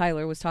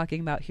Tyler was talking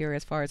about here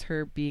as far as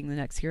her being the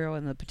next hero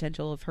and the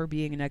potential of her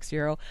being a next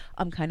hero,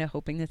 I'm kind of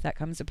hoping that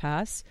comes to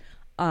pass.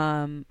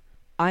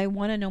 I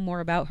want to know more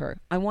about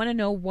her. I want to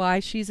know why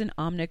she's an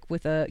Omnic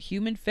with a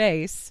human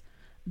face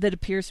that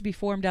appears to be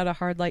formed out of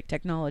hard light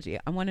technology.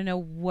 I want to know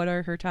what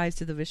are her ties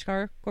to the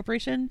Vishkar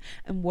Corporation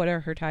and what are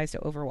her ties to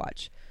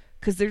Overwatch,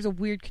 because there's a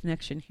weird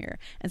connection here.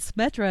 And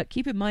Symmetra,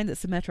 keep in mind that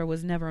Symmetra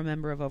was never a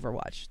member of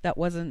Overwatch.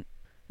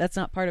 That's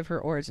not part of her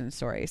origin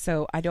story.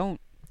 So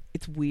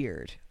it's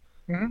weird.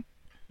 Mm-hmm.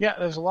 Yeah,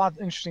 there's a lot of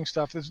interesting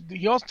stuff.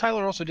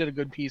 Tyler also did a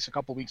good piece a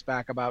couple weeks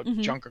back about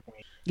Junker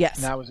Queen. Yes,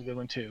 and that was a good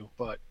one too.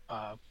 But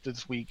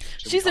this week,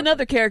 she's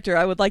another character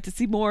I would like to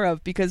see more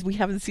of, because we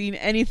haven't seen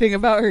anything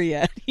about her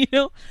yet.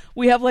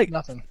 We have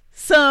nothing,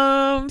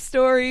 some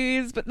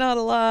stories, but not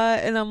a lot.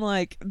 And I'm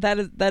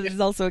that is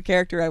also a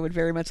character I would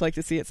very much like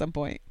to see at some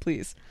point.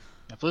 Please,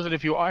 Blizzard,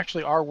 if you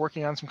actually are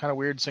working on some kind of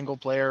weird single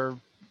player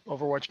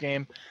Overwatch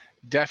game,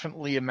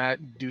 definitely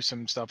do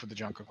some stuff with the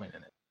Junker Queen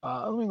in it.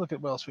 Let me look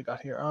at what else we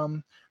got here.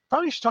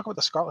 Probably should talk about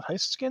the Scarlet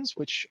Heist skins,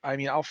 which,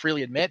 I'll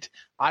freely admit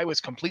I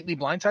was completely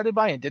blindsided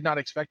by and did not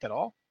expect at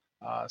all.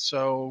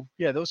 So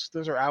yeah, those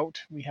are out.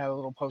 We had a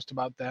little post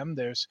about them.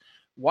 There's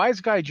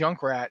Wise Guy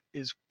Junkrat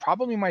is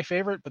probably my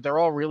favorite, but they're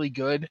all really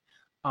good.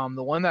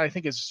 The one that I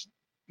think is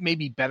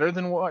maybe better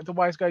than the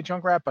Wise Guy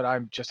Junkrat, but I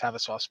just have a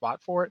soft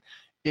spot for it,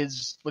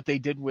 is what they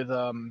did with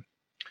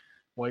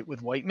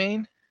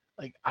Whitemane.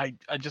 I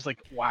just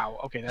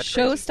wow, okay, that's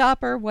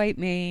Showstopper.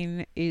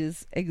 Whitemane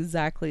is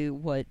exactly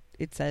what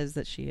it says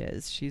that she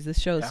is. She's a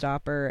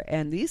showstopper,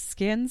 and these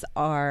skins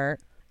are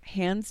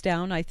hands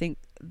down, I think,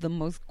 the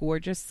most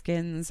gorgeous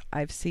skins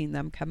I've seen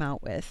them come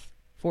out with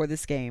for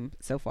this game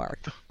so far.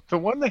 The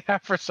one they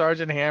have for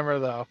Sergeant Hammer,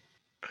 though,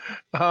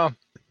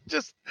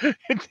 just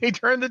they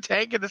turn the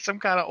tank into some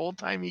kind of old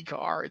timey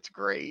car. It's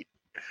great.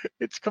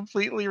 It's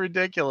completely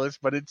ridiculous,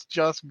 but it's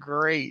just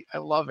great. I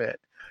love it.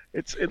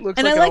 It looks,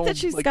 and I like that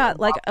she's got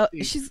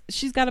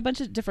she's got a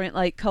bunch of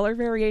different color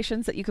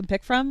variations that you can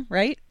pick from,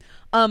 right?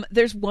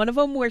 There's one of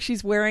them where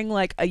she's wearing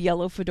a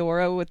yellow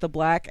fedora with the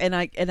black, and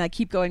I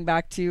keep going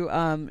back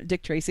to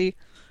Dick Tracy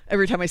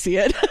every time I see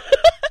it.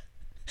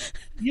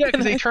 Yeah,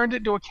 because they turned it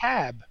into a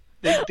cab.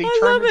 They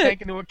turned the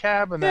tank into a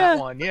cab in that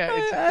one. Yeah,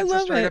 it's a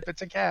straight up,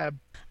 it's a cab.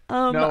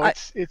 No,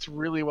 it's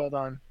really well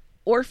done.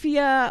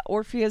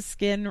 Orphea's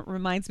skin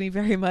reminds me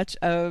very much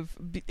of,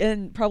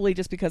 and probably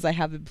just because I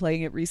have been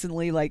playing it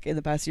recently, in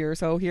the past year or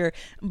so here,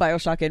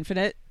 BioShock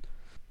Infinite.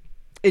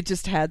 It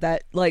just had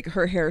that,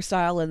 her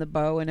hairstyle and the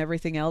bow and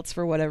everything else.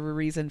 For whatever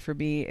reason, for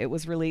me, it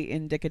was really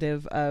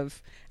indicative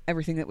of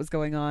everything that was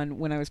going on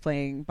when I was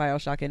playing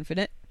BioShock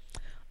Infinite.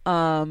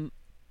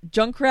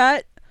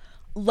 Junkrat,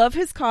 love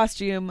his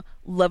costume,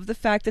 love the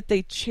fact that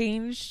they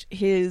changed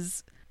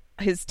his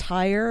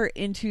tire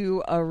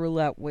into a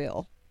roulette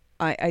wheel.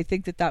 I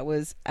think that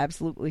was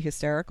absolutely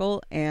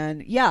hysterical.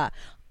 And yeah,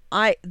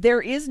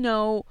 there's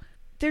no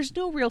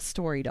real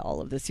story to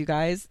all of this, you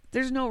guys.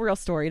 There's no real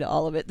story to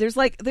all of it. There's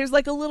a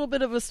little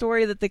bit of a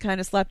story that they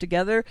kind of slapped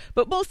together,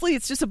 but mostly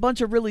it's just a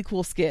bunch of really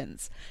cool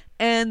skins.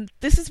 And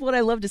this is what I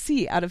love to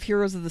see out of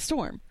Heroes of the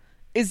Storm,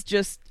 is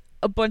just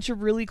a bunch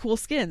of really cool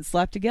skins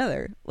slapped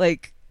together.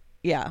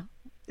 Yeah.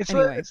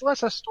 It's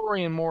less a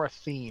story and more a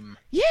theme.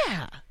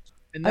 Yeah.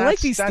 And I like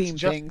these theme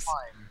things.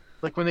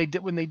 Fine. When they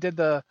did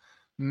the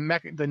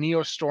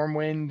Neo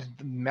Stormwind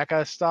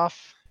mecha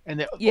stuff,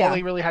 and all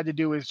they really had to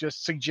do is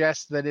just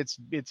suggest that it's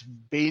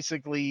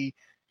basically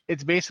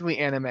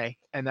anime,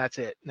 and that's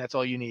it. And that's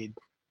all you need.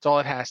 That's all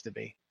it has to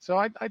be. So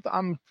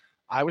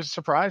I was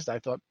surprised. I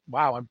thought,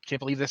 wow, I can't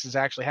believe this is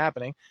actually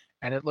happening,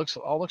 and it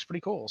all looks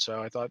pretty cool.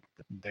 So I thought,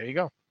 there you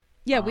go.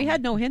 Yeah, we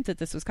had no hint that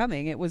this was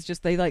coming. It was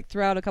just they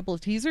threw out a couple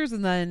of teasers,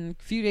 and then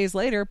a few days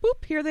later,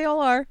 boop, here they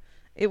all are.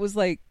 It was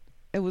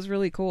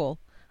really cool.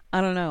 I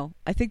don't know.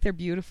 I think they're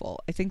beautiful.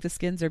 I think the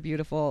skins are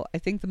beautiful. I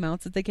think the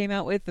mounts that they came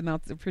out with, the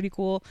mounts are pretty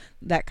cool,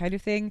 that kind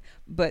of thing.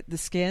 But the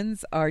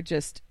skins are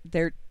just,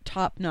 they're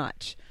top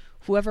notch.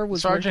 Whoever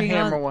was Sergeant working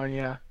Hammer on, one,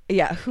 yeah.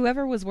 yeah,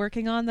 whoever was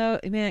working on though,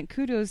 man,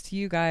 kudos to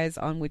you guys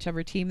on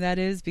whichever team that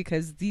is,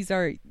 because these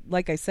are,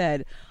 like I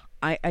said,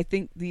 I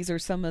think these are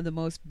some of the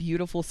most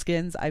beautiful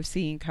skins I've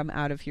seen come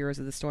out of Heroes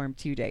of the Storm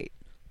to date.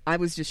 I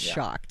was just Yeah.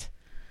 shocked.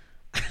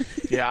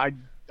 Yeah,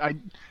 I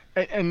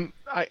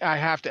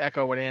have to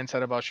echo what Ann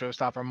said about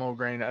Showstopper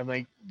Mograine. I'm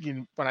like,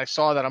 when I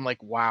saw that, I'm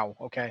like, wow,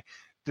 okay,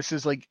 this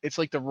is like, it's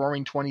like the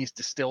Roaring Twenties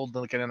distilled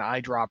like in an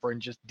eyedropper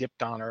and just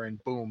dipped on her,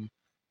 and boom,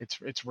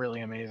 it's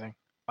really amazing.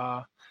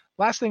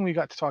 Last thing we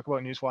got to talk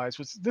about news-wise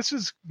was, this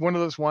is one of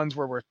those ones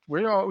where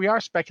we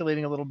are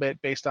speculating a little bit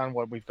based on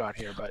what we've got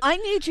here, but I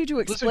need you to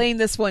explain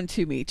this one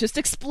to me. Just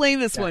explain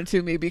this one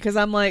to me, because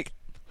I'm like,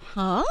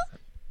 huh?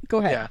 Go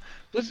ahead.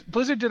 Yeah,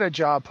 Blizzard did a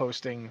job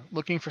posting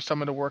looking for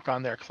someone to work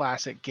on their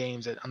classic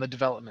games on the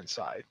development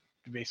side.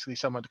 Basically,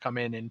 someone to come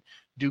in and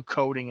do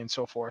coding and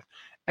so forth.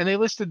 And they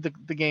listed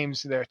the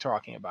games they're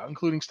talking about,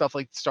 including stuff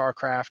like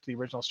StarCraft, the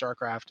original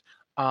StarCraft,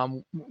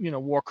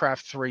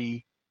 Warcraft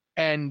 3,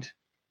 and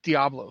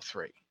Diablo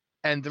 3.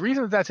 And the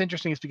reason that that's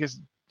interesting is because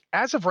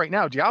as of right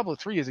now, Diablo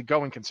 3 is a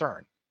going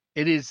concern.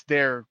 It is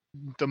the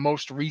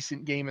most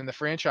recent game in the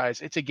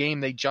franchise. It's a game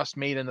they just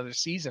made another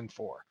season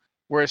for.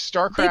 Whereas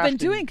StarCraft, they've been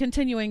doing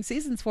continuing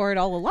seasons for it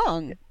all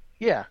along.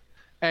 Yeah,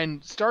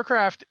 and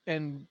StarCraft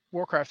and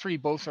Warcraft 3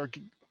 both are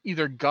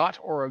either got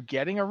or are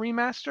getting a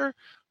remaster,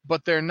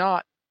 but they're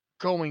not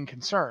going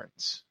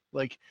concerns.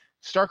 Like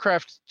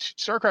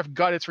StarCraft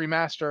got its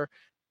remaster,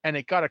 and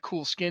it got a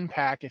cool skin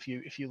pack if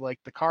you like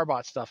the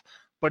Carbot stuff,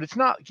 but it's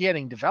not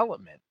getting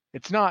development.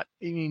 It's not.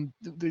 I mean,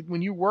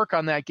 when you work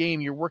on that game,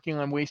 you're working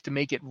on ways to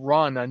make it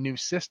run on new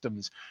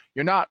systems.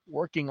 You're not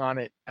working on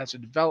it as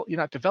You're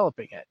not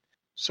developing it.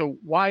 So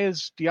why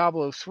is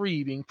Diablo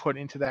 3 being put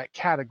into that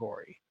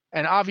category?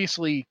 And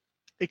obviously,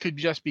 it could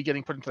just be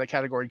getting put into that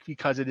category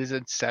because it is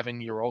a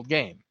 7-year-old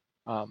game,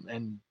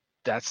 and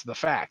that's the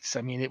facts.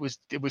 I mean, it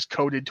was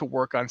coded to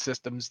work on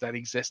systems that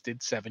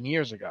existed 7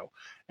 years ago,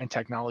 and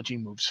technology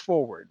moves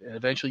forward, and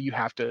eventually you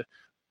have to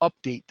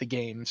update the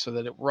game so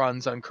that it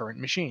runs on current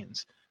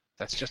machines.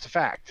 That's just a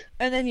fact.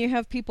 And then you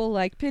have people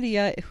like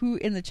Pidia, who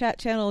in the chat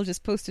channel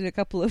just posted a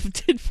couple of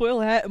tinfoil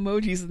hat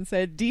emojis and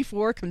said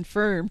D4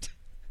 confirmed.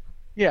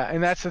 Yeah,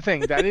 and that's the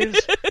thing. That is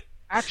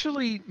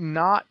actually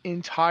not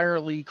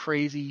entirely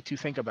crazy to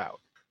think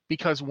about,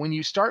 because when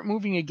you start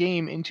moving a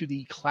game into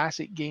the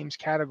classic games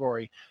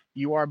category,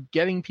 you are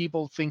getting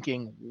people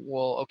thinking,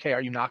 well, okay,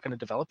 are you not going to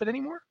develop it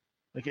anymore?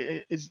 Like,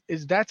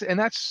 is that, and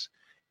that's,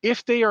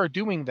 if they are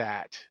doing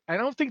that, I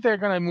don't think they're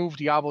going to move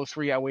Diablo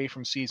 3 away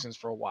from seasons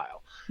for a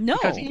while. No.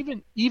 Because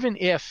even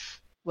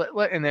if,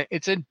 and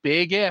it's a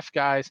big if,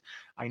 guys.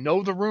 I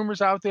know the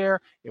rumors out there.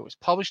 It was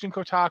published in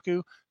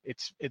Kotaku.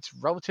 It's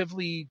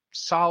relatively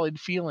solid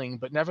feeling,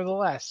 but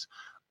nevertheless,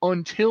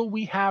 until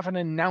we have an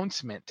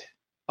announcement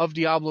of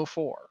Diablo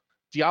 4,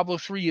 Diablo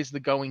 3 is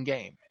the going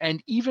game.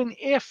 And even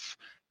if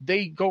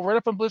they go right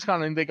up on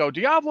BlizzCon and they go,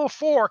 Diablo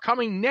 4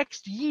 coming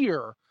next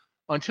year,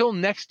 until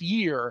next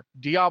year,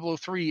 Diablo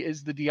 3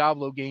 is the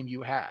Diablo game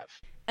you have.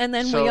 And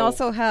then we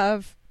also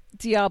have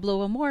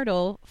Diablo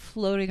Immortal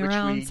floating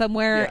around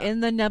somewhere in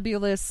the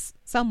nebulous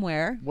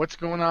somewhere. What's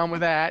going on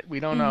with that?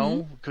 We don't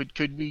know.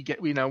 Could we get,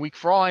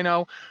 for all I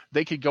know,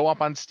 they could go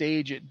up on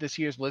stage at this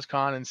year's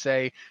BlizzCon and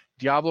say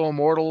Diablo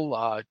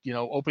Immortal,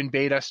 open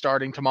beta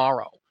starting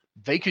tomorrow.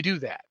 They could do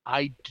that.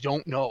 I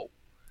don't know.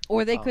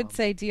 Or they could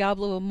say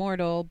Diablo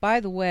Immortal, by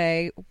the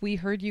way, we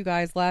heard you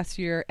guys last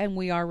year and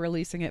we are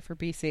releasing it for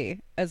PC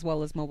as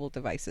well as mobile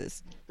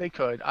devices. They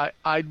could.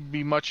 I'd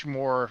be much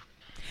more.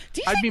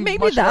 Do you think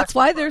maybe that's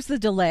why there's the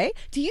delay?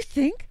 Do you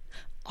think?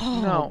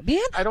 Oh, no,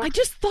 man, I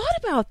just thought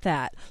about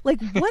that.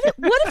 Like, what if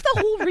the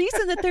whole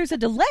reason that there's a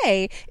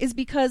delay is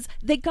because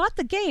they got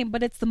the game,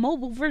 but it's the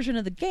mobile version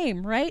of the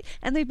game, right?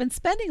 And they've been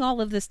spending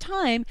all of this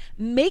time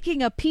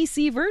making a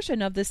PC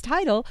version of this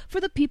title for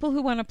the people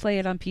who want to play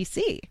it on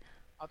PC.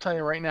 I'll tell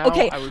you right now,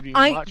 okay, I would be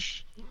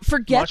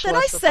forget much that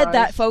less I said surprised.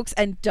 that, folks,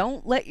 and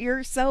don't let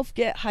yourself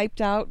get hyped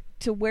out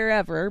to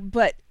wherever,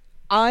 but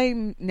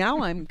I'm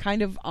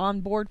kind of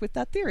on board with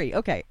that theory.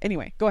 Okay,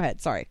 anyway, go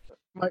ahead. Sorry.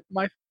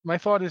 My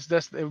thought is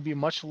this: it would be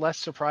much less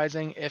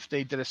surprising if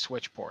they did a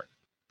Switch port,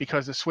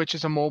 because the Switch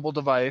is a mobile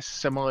device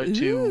similar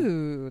to.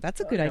 Ooh,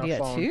 that's a good idea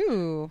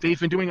too. They've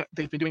been doing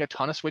a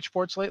ton of Switch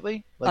ports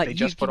lately. Like they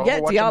just put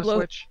Overwatch on the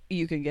Switch.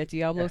 You can get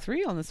Diablo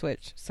 3 on the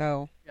Switch.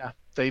 So yeah,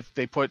 they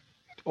put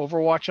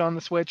Overwatch on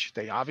the Switch.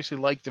 They obviously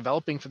like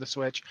developing for the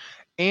Switch,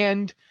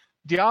 and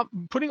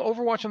putting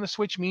Overwatch on the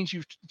Switch means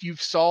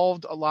you've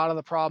solved a lot of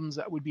the problems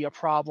that would be a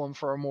problem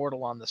for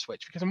Immortal on the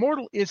Switch, because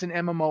Immortal is an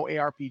MMO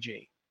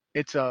ARPG.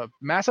 It's a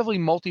massively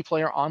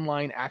multiplayer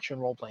online action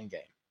role-playing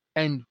game.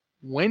 And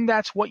when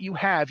that's what you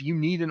have, you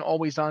need an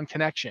always-on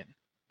connection.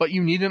 But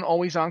you need an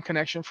always-on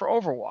connection for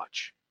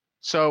Overwatch.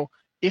 So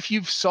if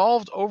you've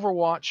solved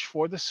Overwatch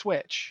for the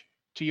Switch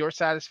to your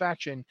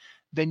satisfaction,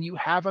 then you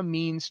have a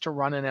means to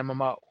run an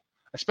MMO.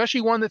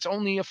 especially one that's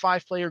only a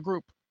 5-player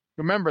group.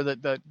 Remember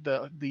that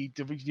the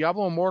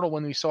Diablo Immortal,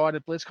 when we saw it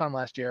at BlizzCon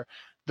last year,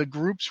 the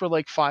groups were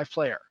like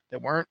 5-player. They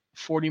weren't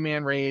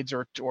 40-man raids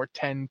or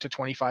 10 to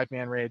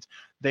 25-man raids.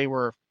 They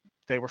were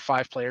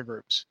 5-player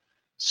groups.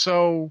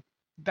 So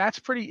that's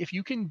pretty. If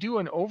you can do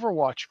an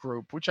Overwatch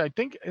group, which I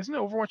think isn't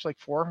Overwatch like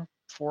four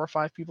or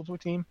 5 people to a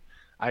team.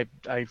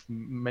 I've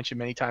mentioned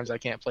many times I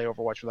can't play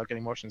Overwatch without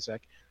getting motion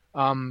sick.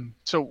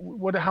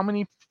 So how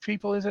many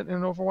people is it in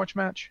an Overwatch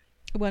match?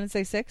 I want to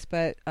say 6,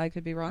 but I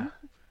could be wrong.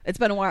 It's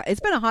been a while.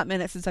 It's been a hot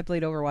minute since I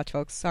played Overwatch,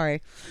 folks.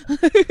 Sorry.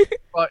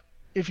 But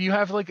if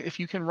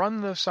you can run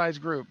those size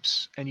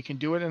groups and you can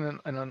do it in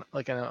an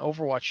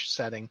Overwatch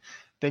setting,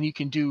 then you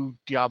can do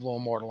Diablo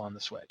Immortal on the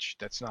Switch.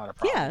 That's not a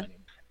problem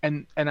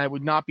anymore. And I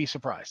would not be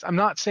surprised. I'm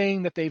not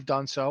saying that they've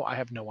done so. I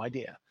have no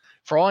idea.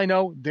 For all I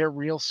know, they're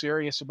real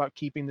serious about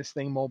keeping this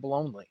thing mobile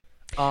only.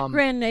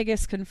 Grand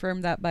Nagus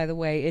confirmed that, by the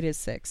way. It is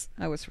 6.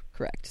 I was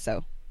correct.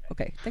 So,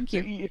 okay. Thank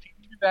you. So if you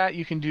do that,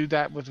 you can do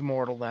that with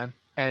Immortal then.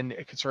 And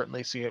I could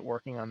certainly see it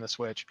working on the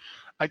Switch.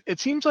 It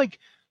seems like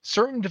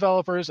certain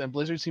developers, and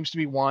Blizzard seems to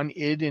be one,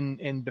 id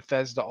and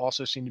Bethesda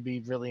also seem to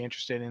be really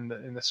interested in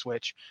the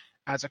Switch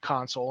as a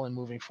console and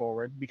moving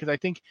forward, because I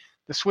think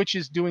the Switch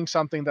is doing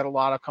something that a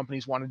lot of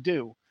companies want to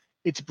do.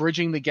 It's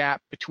bridging the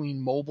gap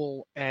between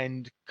mobile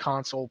and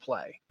console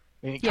play.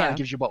 I mean, it kind of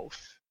gives you both,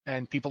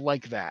 and people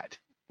like that.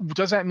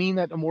 Does that mean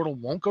that Immortal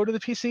won't go to the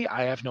PC?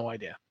 I have no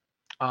idea.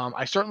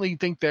 I certainly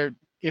think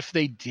if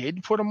they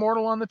did put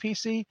Immortal on the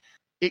PC,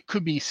 it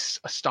could be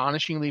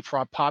astonishingly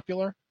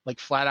popular. Like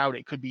flat out,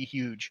 it could be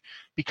huge,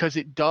 because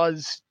it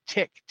does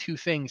tick 2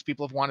 things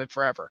people have wanted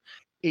forever.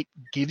 It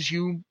gives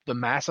you the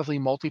massively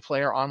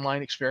multiplayer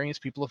online experience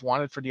people have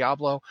wanted for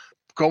Diablo,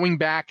 going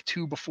back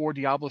to before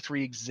Diablo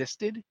 3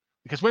 existed.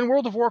 Because when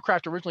World of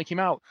Warcraft originally came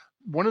out,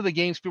 one of the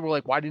games people were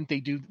like, why didn't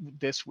they do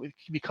this?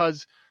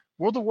 Because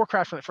World of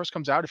Warcraft, when it first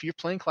comes out, if you're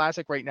playing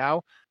Classic right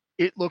now,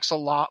 it looks a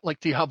lot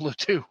like Diablo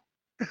 2.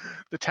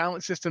 The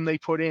talent system they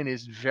put in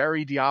is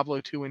very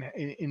Diablo 2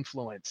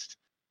 influenced.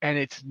 And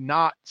it's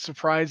not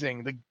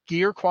surprising. The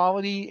gear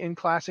quality in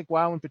Classic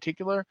WoW in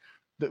particular,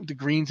 the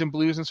greens and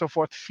blues and so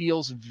forth,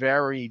 feels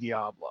very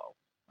Diablo.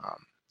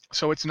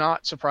 So it's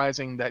not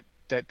surprising that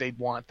they'd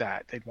want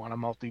that. They'd want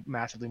a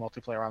massively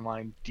multiplayer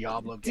online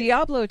Diablo game.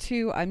 Diablo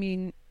 2, I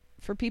mean,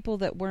 for people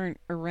that weren't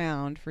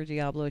around for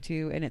Diablo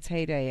 2 in its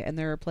heyday, and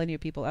there are plenty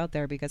of people out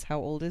there, because how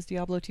old is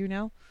Diablo 2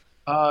 now?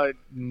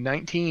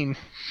 19.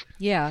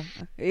 Yeah,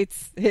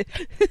 it's...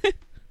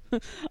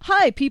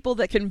 Hi, people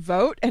that can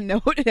vote and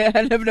know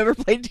and have never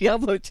played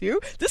Diablo 2.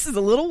 This is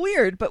a little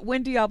weird, but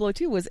when Diablo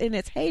 2 was in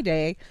its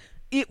heyday,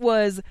 it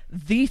was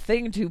the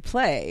thing to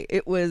play.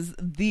 It was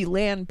the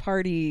LAN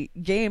party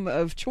game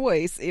of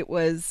choice. It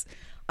was,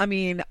 I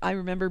mean, I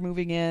remember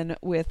moving in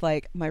with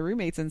like my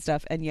roommates and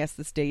stuff, and yes,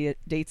 this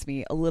dates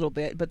me a little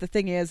bit, but the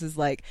thing is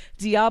like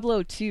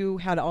Diablo 2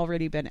 had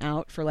already been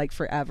out for like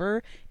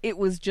forever. It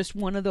was just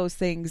one of those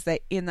things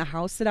that in the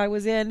house that I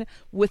was in,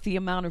 with the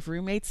amount of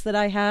roommates that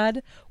I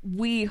had,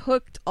 we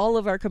hooked all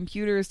of our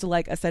computers to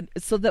like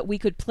so that we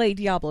could play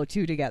Diablo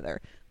 2 together.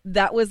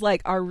 That was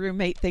like our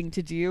roommate thing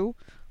to do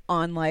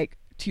on like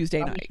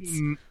Tuesday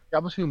nights.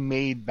 Diablo 2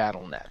 made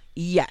Battle.net.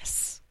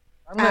 Yes,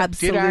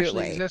 absolutely. Did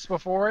actually exist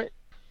before it,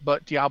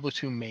 but Diablo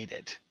 2 made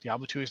it.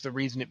 Diablo 2 is the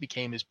reason it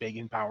became as big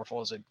and powerful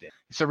as it did.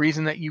 It's the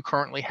reason that you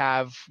currently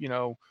have,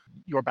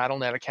 your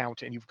Battle.net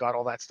account and you've got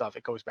all that stuff.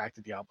 It goes back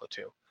to Diablo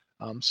 2.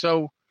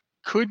 So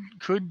could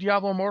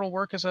Diablo Immortal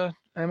work as a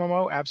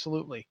MMO?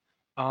 Absolutely.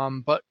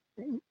 But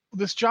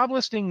this job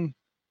listing,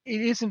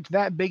 it isn't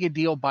that big a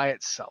deal by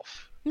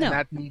itself. No. And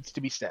that needs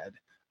to be said.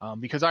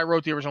 Because I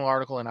wrote the original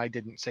article and I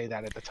didn't say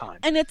that at the time.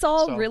 And it's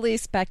all really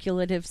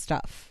speculative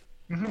stuff.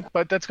 Mm-hmm.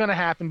 But that's going to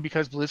happen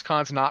because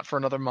BlizzCon's not for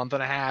another month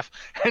and a half,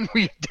 and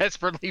we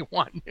desperately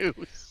want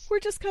news. We're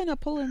just kind of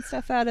pulling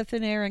stuff out of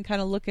thin air and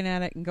kind of looking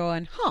at it and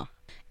going, huh.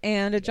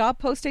 And a job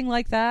posting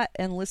like that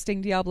and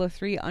listing Diablo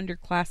 3 under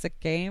classic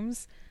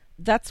games,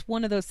 that's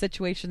one of those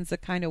situations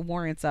that kind of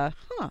warrants a,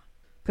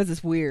 because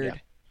it's weird. Yeah.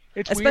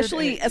 It's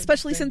especially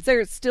weird since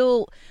they're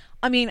still,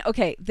 I mean,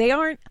 okay, they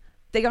aren't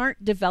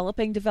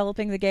developing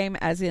the game,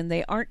 as in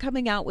they aren't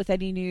coming out with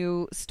any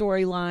new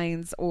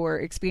storylines or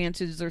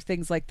expansions or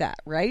things like that,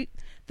 right?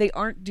 They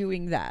aren't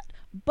doing that.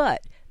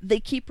 But they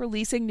keep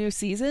releasing new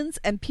seasons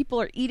and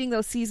people are eating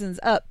those seasons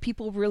up.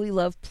 People really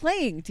love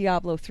playing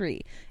Diablo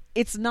 3.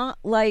 It's not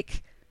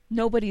like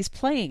nobody's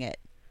playing it.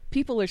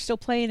 People are still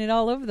playing it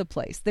all over the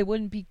place. They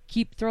wouldn't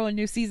keep throwing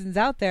new seasons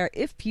out there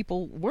if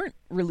people weren't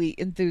really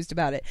enthused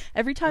about it.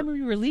 Every time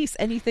we release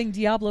anything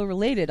Diablo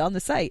related on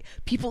the site,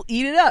 people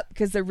eat it up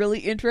because they're really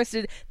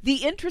interested.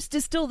 The interest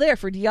is still there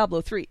for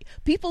Diablo 3.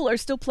 People are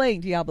still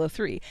playing Diablo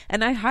 3.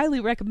 And I highly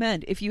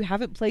recommend, if you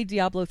haven't played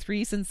Diablo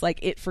 3 since like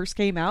it first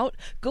came out,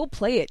 go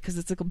play it because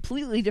it's a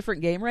completely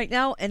different game right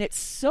now and it's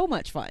so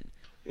much fun.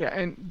 Yeah,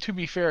 and to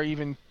be fair,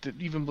 even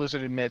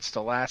Blizzard admits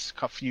the last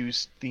few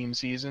theme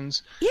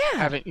seasons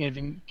haven't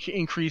even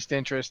increased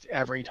interest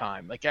every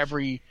time. Like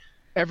every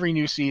every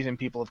new season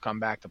people have come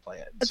back to play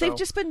it. But they've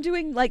just been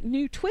doing like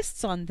new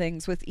twists on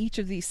things with each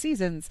of these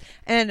seasons,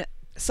 and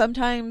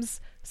sometimes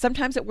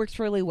it works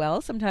really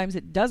well, sometimes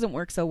it doesn't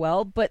work so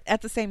well, but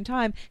at the same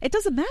time it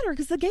doesn't matter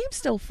because the game's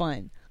still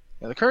fun.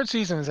 Yeah, the current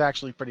season is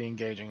actually pretty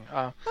engaging.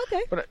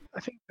 Okay. But I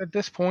think at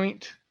this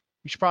point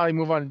we should probably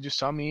move on to do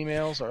some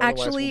emails, or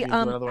actually, otherwise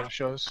we'll do another one of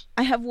shows.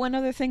 I have one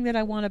other thing that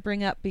I want to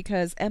bring up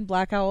because M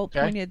Black Owl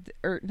pointed,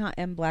 or not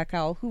M Black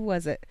Owl, who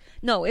was it?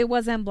 No, it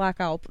was M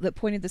Black Owl that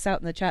pointed this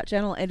out in the chat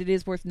channel, and it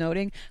is worth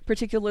noting,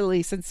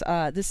 particularly since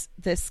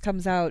this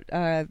comes out,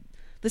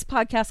 this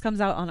podcast comes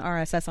out on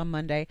RSS on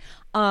Monday.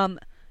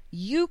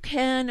 You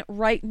can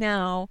right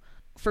now,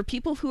 for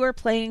people who are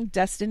playing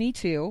Destiny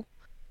 2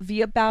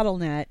 via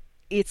Battle.net,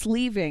 it's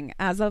leaving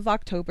as of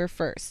October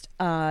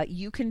 1st.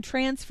 You can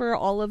transfer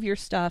all of your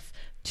stuff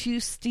to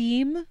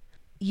Steam.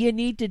 You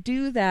need to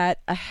do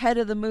that ahead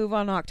of the move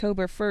on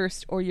October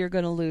 1st or you're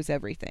going to lose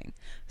everything.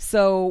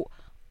 So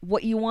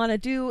what you want to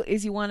do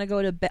is you want to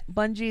go to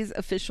Bungie's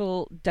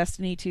official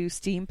Destiny 2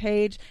 Steam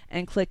page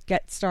and click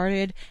Get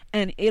Started,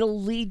 and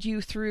it'll lead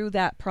you through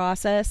that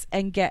process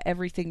and get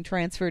everything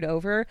transferred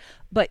over.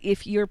 But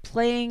if you're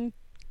playing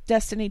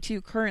Destiny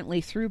 2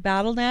 currently through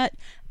Battle.net,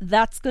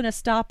 that's going to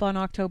stop on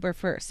October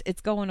 1st.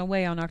 It's going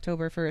away on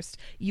October 1st.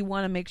 You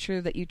want to make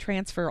sure that you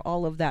transfer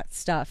all of that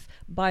stuff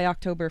by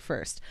October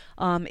 1st.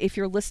 If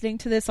you're listening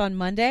to this on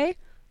Monday,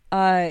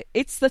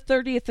 it's the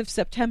 30th of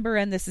September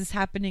and this is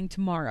happening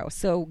tomorrow.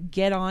 So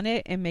get on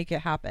it and make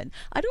it happen.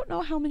 I don't know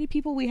how many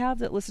people we have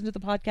that listen to the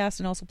podcast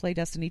and also play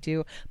Destiny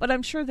 2, but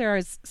I'm sure there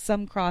is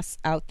some cross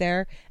out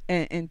there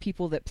and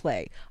people that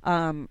play.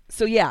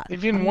 So yeah.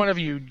 If even one of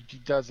you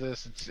does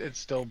this, it's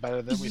still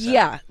better than we said.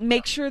 Yeah,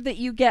 make sure that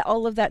you get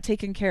all of that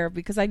taken care of,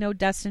 because I know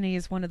Destiny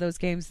is one of those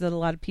games that a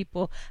lot of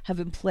people have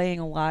been playing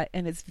a lot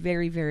and it's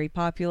very, very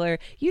popular.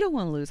 You don't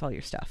want to lose all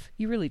your stuff.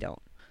 You really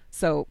don't.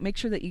 So make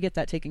sure that you get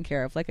that taken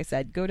care of. Like I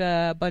said, go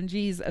to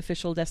Bungie's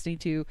official Destiny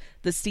 2,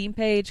 the Steam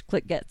page,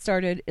 click Get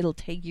Started. It'll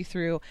take you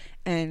through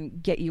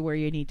and get you where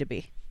you need to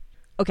be.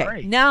 Okay,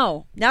 Great.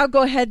 now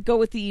go ahead, go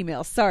with the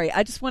email. Sorry,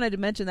 I just wanted to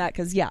mention that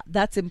because, yeah,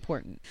 that's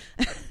important.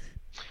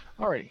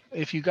 Alrighty.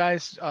 If you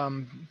guys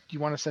you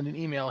want to send an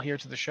email here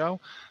to the show,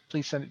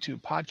 please send it to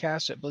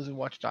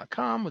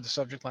podcast@blizzardwatch.com with the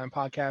subject line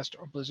podcast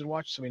or Blizzard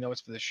Watch so we know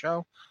it's for this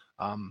show.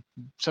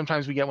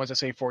 Sometimes we get ones that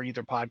say for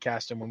either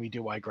podcast, and when we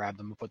do, I grab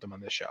them and put them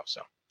on this show.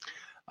 So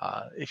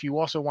if you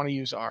also want to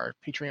use our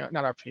Patreon,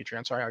 not our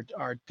Patreon, sorry,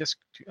 our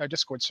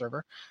Discord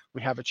server,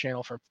 we have a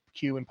channel for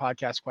Q and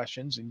podcast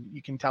questions, and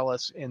you can tell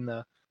us in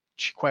the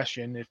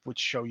question which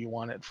show you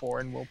want it for,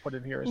 and we'll put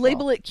it here as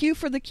label it Q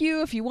for the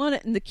Q if you want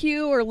it in the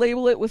Q, or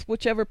label it with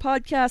whichever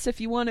podcast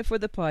if you want it for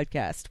the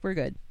podcast. We're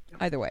good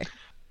either way.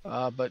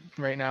 But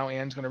right now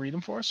Anne's going to read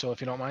them for us, so if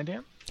you don't mind,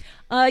 Anne.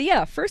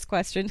 Yeah, first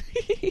question.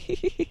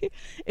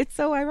 It's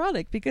so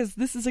ironic because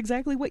this is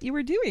exactly what you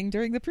were doing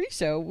during the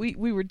pre-show. We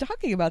were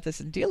talking about this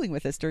and dealing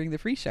with this during the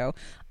pre-show.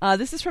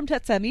 This is from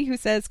Tetsemi, who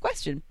says,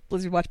 question,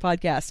 Blizzard Watch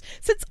podcast.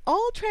 Since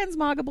all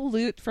transmoggable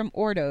loot from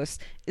Ordos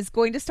is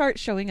going to start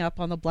showing up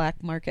on the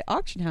black market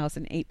auction house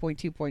in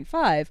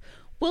 8.2.5,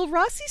 will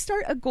Rossi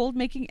start a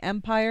gold-making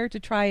empire to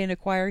try and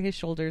acquire his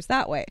shoulders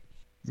that way?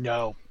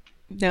 No.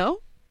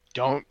 No?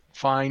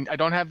 I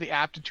don't have the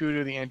aptitude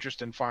or the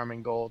interest in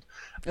farming gold.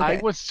 Okay.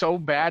 I was so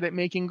bad at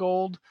making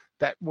gold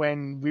that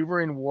when we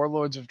were in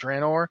Warlords of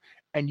Draenor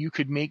and you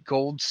could make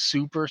gold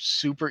super,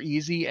 super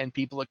easy and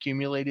people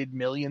accumulated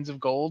millions of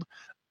gold,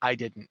 I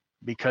didn't,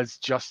 because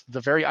just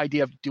the very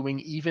idea of doing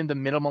even the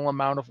minimal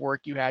amount of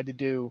work you had to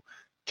do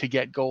to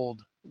get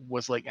gold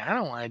was like, I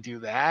don't want to do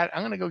that.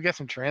 I'm going to go get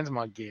some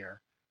transmog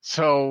gear.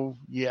 So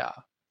yeah,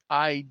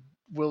 I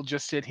will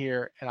just sit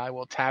here and I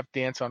will tap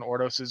dance on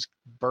Ordos's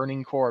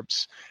burning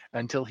corpse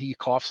until he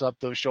coughs up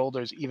those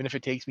shoulders, even if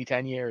it takes me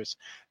 10 years,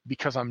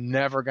 because I'm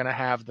never going to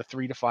have the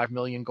 3 to 5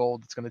 million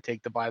gold it's going to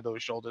take to buy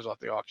those shoulders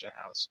off the auction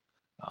house.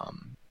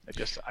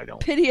 I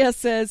don't. Pidia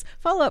says,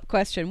 follow-up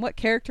question, what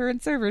character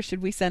and server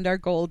should we send our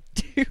gold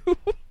to?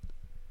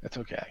 That's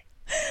okay.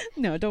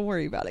 No, don't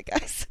worry about it,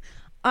 guys.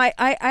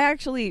 I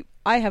actually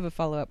have a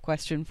follow-up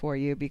question for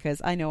you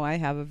because I know I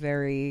have a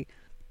very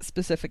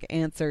specific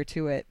answer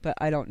to it, but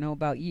I don't know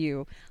about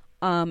you.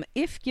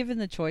 If given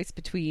the choice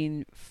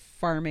between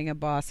farming a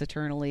boss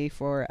eternally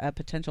for a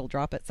potential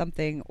drop at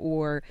something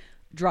or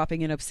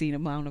dropping an obscene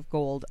amount of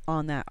gold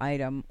on that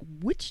item,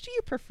 which do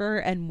you prefer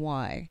and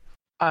why?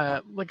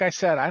 Like I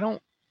said,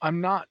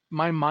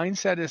 my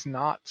mindset is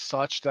not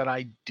such that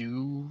I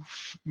do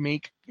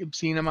make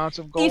obscene amounts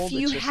of gold. If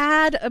you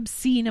had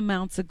obscene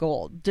amounts of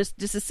gold, just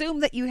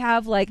assume that you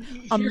have like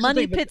a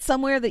money pit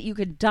somewhere that you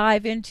could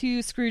dive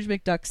into Scrooge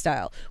McDuck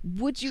style.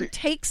 Would you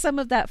take some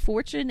of that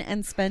fortune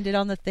and spend it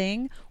on the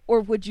thing,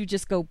 or would you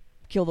just go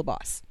kill the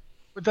boss?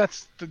 But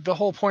that's the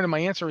whole point of my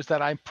answer is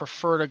that I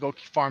prefer to go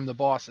farm the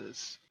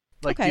bosses.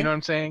 Like, okay. You know what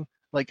I'm saying?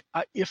 Like,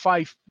 if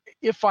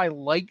I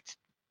liked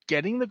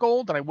getting the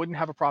gold, then I wouldn't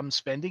have a problem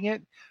spending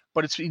it.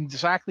 But it's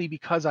exactly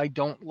because I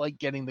don't like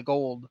getting the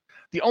gold.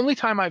 The only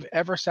time I've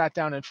ever sat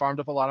down and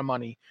farmed up a lot of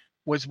money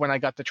was when I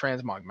got the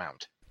transmog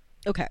mount.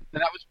 Okay.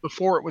 And that was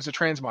before it was a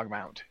transmog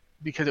mount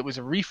because it was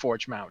a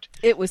reforge mount.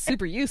 It was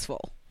super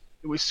useful.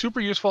 It was super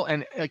useful,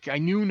 and like I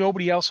knew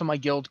nobody else in my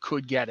guild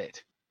could get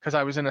it because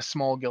I was in a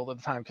small guild at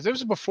the time. Because it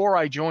was before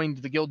I joined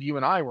the guild you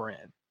and I were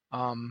in.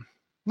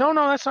 No,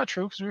 that's not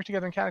true because we were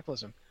together in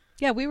Cataclysm.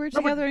 Yeah, we were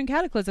together in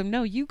Cataclysm.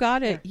 No, you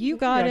got it. Yeah, You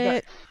got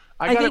it.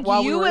 I got think it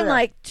while you we were and there.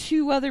 like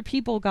 2 other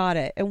people got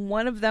it, and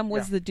one of them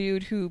was the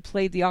dude who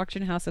played the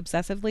auction house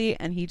obsessively,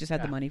 and he just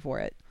had the money for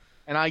it.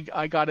 And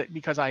I got it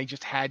because I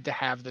just had to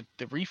have the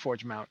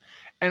Reforge mount.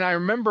 And I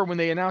remember when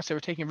they announced they were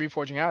taking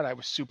Reforging out, I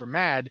was super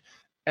mad.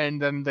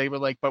 And then they were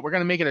like, but we're going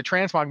to make it a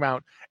transmog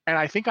mount. And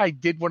I think I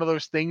did one of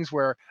those things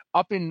where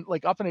up in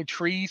a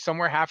tree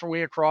somewhere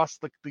halfway across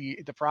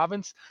the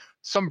province,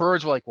 some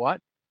birds were like, what?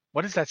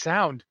 What is that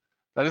sound?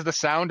 That is the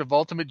sound of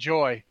ultimate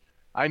joy.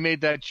 I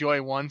made that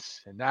joy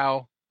once, and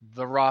now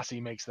the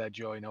Rossi makes that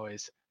joy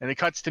noise. And it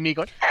cuts to me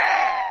going,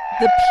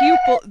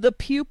 the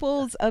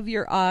pupils of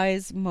your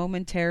eyes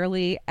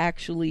momentarily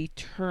actually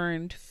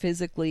turned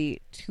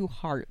physically to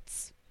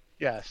hearts.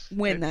 yes.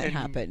 When that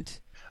happened.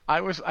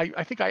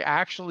 I think I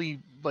actually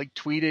like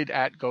tweeted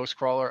at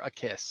Ghostcrawler a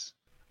kiss.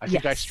 I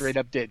think I straight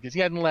up did because he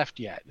hadn't left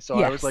yet. So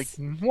I was like,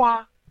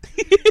 mwah.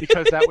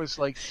 Because that was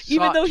like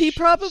even though he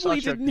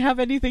probably didn't have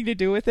anything to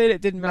do with it,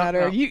 it didn't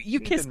matter. No, you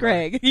kiss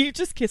Greg. You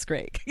just kiss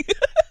Greg.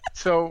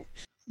 So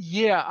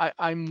yeah,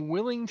 I'm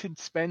willing to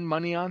spend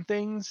money on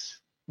things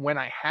when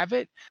I have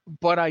it,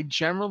 but I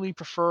generally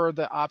prefer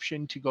the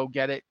option to go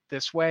get it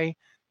this way,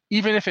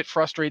 even if it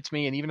frustrates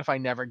me and even if I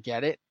never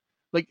get it.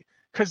 Like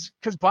because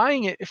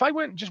buying it, if I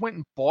just went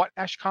and bought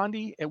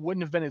Ashkandi, it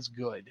wouldn't have been as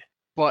good.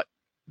 But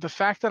the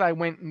fact that I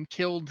went and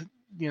killed,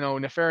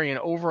 Nefarian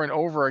over and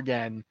over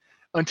again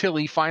until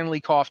he finally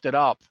coughed it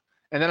up,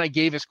 and then I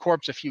gave his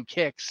corpse a few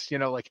kicks,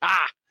 and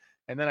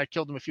then I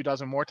killed him a few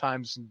dozen more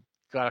times and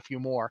got a few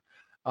more.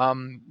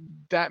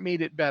 That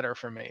made it better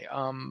for me.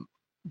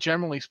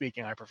 Generally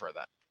speaking, I prefer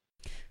that.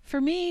 For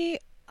me,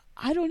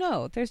 I don't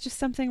know. There's just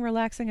something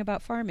relaxing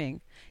about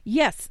farming.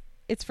 Yes,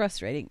 it's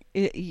frustrating.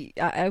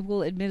 I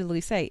will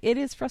admittedly say it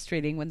is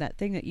frustrating when that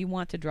thing that you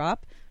want to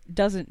drop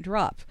doesn't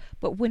drop.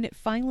 But when it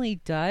finally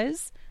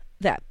does,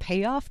 that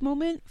payoff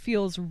moment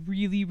feels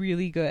really,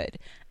 really good.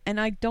 And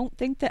I don't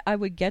think that I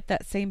would get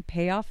that same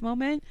payoff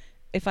moment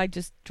if I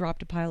just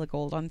dropped a pile of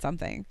gold on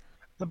something.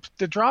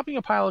 The dropping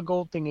a pile of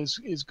gold thing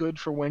is good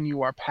for when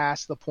you are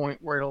past the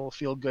point where it'll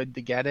feel good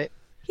to get it.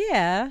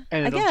 Yeah,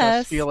 and it'll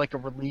just feel like a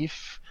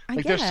relief.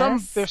 There's some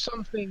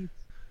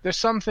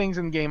things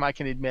in the game I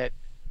can admit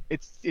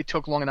it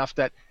took long enough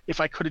that if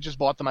I could have just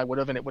bought them, I would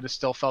have, and it would have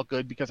still felt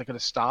good because I could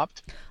have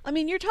stopped. I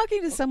mean, you're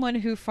talking to someone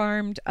who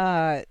farmed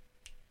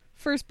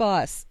first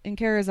boss in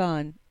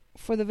Karazhan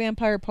for the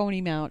vampire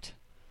pony mount.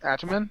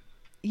 Ataman?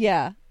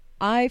 Yeah.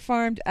 I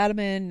farmed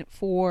Ataman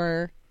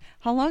for...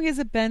 How long has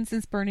it been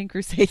since Burning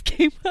Crusade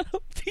came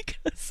out?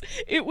 Because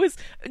it was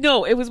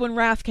when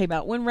Wrath came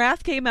out. When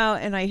Wrath came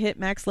out and I hit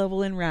max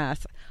level in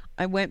Wrath,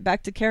 I went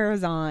back to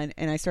Karazhan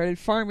and I started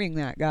farming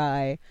that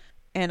guy.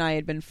 And I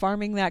had been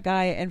farming that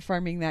guy.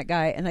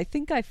 And I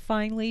think I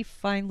finally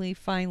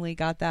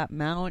got that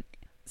mount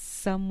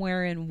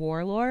somewhere in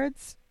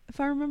Warlords, if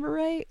I remember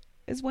right,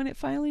 is when it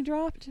finally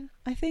dropped,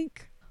 I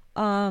think.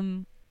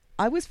 I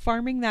was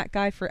farming that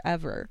guy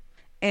forever.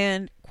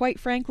 And quite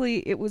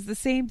frankly, it was the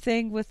same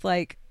thing with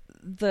like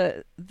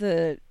the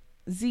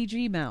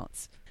ZG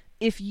mounts.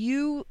 If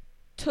you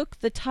took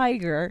the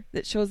tiger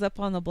that shows up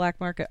on the black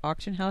market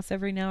auction house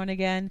every now and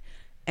again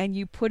and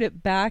you put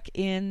it back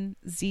in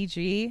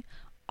ZG,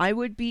 I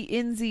would be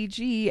in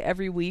ZG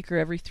every week or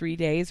every 3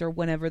 days or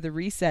whenever the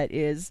reset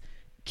is,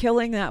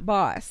 killing that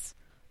boss.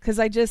 Because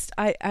I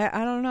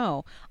don't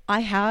know.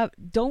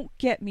 Don't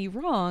get me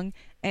wrong,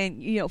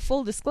 and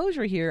full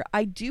disclosure here,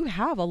 I do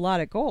have a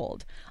lot of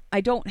gold. I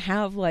don't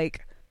have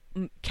like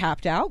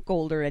capped out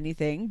gold or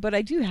anything, but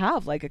I do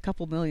have like a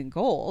couple million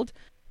gold.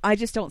 I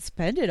just don't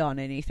spend it on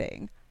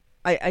anything.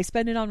 I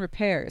spend it on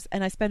repairs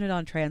and I spend it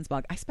on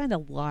transmog. I spend a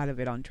lot of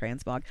it on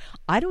transmog.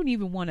 I don't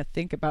even want to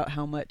think about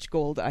how much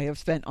gold I have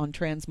spent on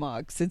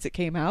transmog since it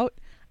came out,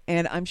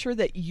 and I'm sure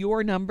that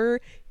your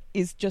number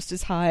is just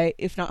as high,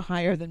 if not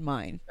higher, than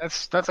mine.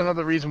 That's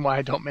another reason why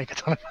I don't make a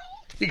ton of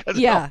gold, because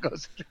it all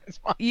goes to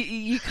transmog.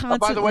 You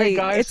constantly, by the way,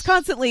 guys, it's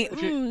constantly,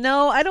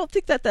 no, I don't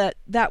think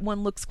that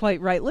one looks quite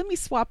right. Let me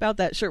swap out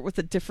that shirt with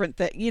a different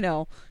thing,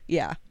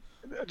 yeah.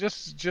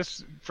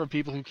 Just for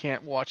people who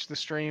can't watch the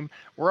stream,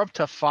 we're up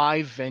to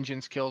 5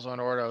 vengeance kills on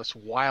Ordos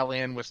while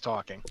Ann was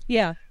talking.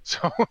 Yeah.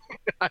 So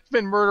I've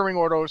been murdering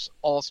Ordos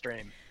all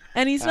stream.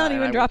 And he's not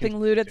even dropping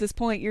loot at this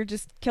point. You're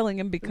just killing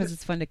him because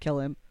it's fun to kill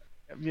him.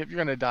 You're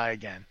going to die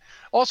again.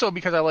 Also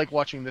because I like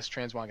watching this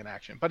transmog in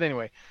action. But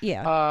anyway.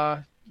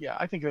 Yeah. Yeah,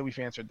 I think that we've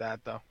answered that,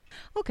 though.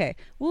 Okay.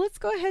 Well, let's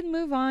go ahead and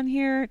move on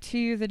here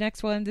to the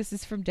next one. This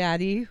is from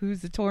Daddy,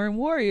 who's the Tauren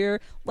Warrior,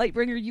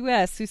 Lightbringer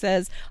US, who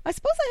says, I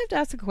suppose I have to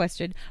ask a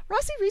question.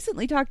 Rossi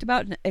recently talked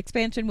about an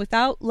expansion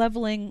without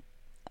leveling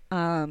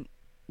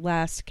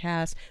last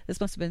cast. This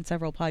must have been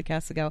several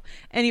podcasts ago.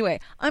 Anyway,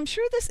 I'm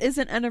sure this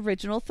isn't an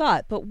original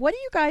thought, but what do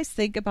you guys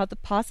think about the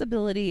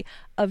possibility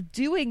of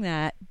doing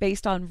that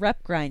based on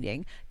rep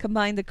grinding?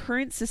 Combine the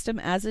current system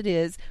as it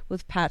is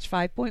with patch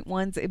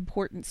 5.1's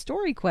important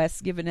story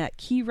quests given at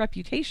key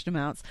reputation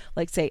amounts,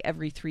 like say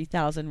every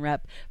 3,000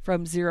 rep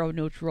from zero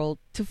neutral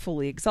to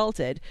fully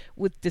exalted,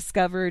 with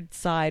discovered,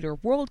 side, or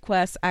world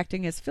quests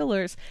acting as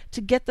fillers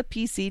to get the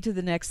PC to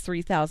the next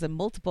 3,000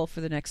 multiple for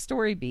the next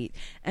story beat,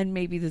 and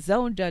maybe the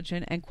zone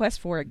dungeon and quest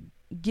for it,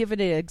 give it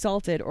an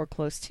exalted or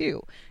close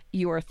to.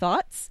 Your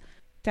thoughts?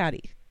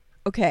 Daddy.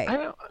 Okay.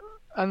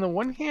 On the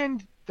one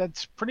hand,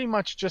 that's pretty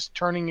much just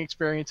turning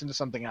experience into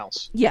something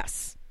else.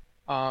 Yes.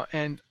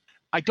 And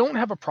I don't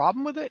have a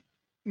problem with it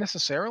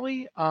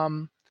necessarily.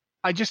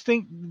 I just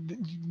think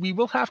we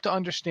will have to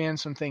understand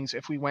some things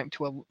if we went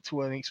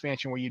to an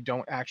expansion where you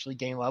don't actually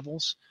gain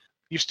levels.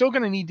 You're still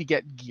going to need to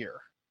get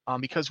gear,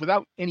 because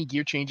without any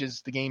gear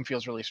changes, the game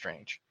feels really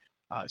strange.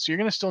 So you're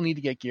going to still need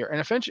to get gear. And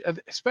eventually,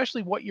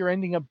 especially what you're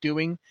ending up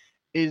doing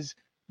is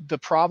the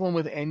problem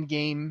with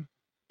endgame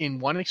in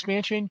one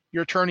expansion,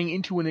 you're turning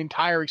into an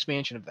entire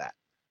expansion of that,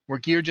 where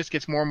gear just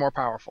gets more and more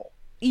powerful.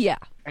 Yeah.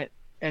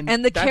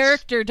 And the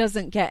character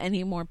doesn't get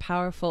any more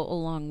powerful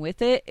along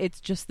with it. It's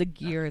just the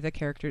gear the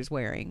character's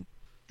wearing.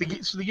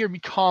 So the gear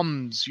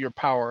becomes your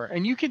power.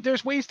 And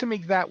there's ways to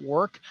make that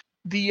work.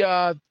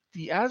 The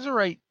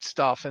Azerite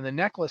stuff and the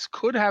necklace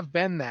could have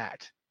been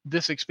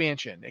this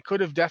expansion. It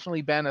could have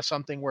definitely been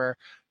something where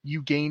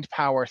you gained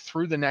power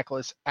through the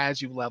necklace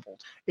as you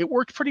leveled. It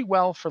worked pretty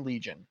well for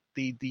Legion.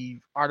 The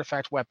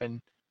artifact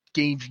weapon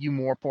gave you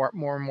more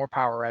and more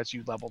power as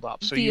you leveled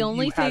up. So the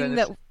only thing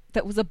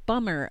that was a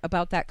bummer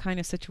about that kind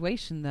of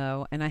situation,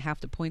 though, and I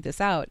have to point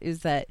this out,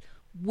 is that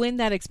when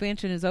that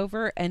expansion is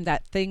over and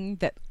that thing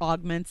that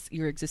augments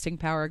your existing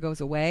power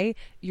goes away,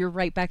 you're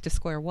right back to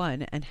square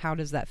one. And how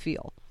does that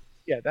feel?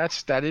 Yeah,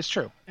 that is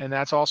true, and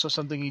that's also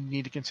something you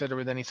need to consider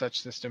with any such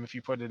system if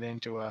you put it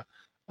into a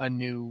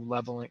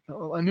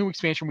new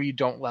expansion where you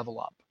don't level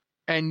up.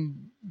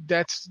 And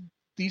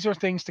these are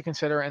things to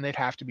consider, and they'd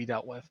have to be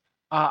dealt with.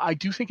 I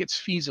do think it's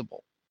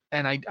feasible,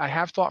 and I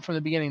have thought from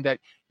the beginning that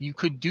you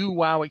could do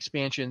WoW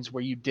expansions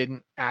where you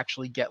didn't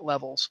actually get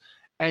levels,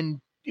 and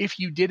if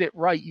you did it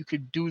right, you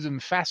could do them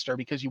faster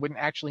because you wouldn't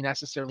actually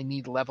necessarily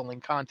need leveling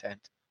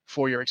content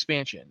for your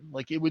expansion.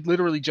 Like, it would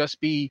literally just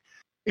be,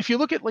 if you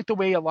look at like the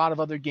way a lot of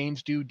other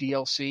games do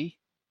DLC,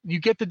 you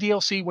get the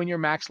DLC when you're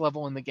max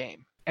level in the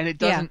game, and it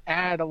doesn't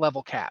add a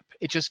level cap.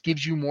 It just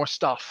gives you more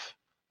stuff.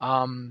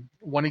 One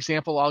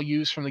example I'll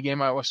use from the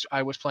game I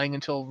was playing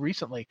until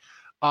recently,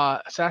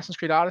 Assassin's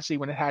Creed Odyssey,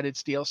 when it had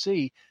its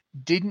DLC,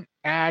 didn't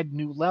add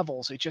new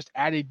levels. It just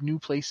added new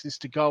places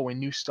to go and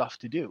new stuff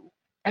to do.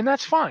 And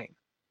that's fine.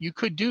 You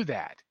could do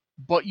that,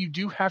 but you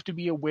do have to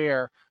be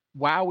aware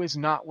WoW is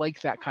not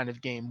like that kind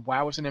of game.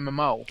 WoW is an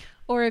MMO.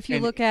 Or if you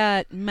look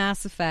at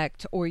Mass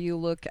Effect or you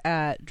look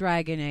at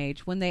Dragon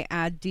Age, when they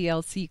add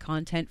DLC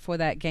content for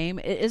that game,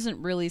 it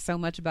isn't really so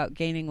much about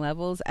gaining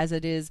levels as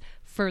it is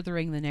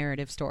furthering the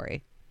narrative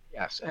story.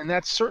 Yes, and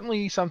that's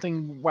certainly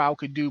something WoW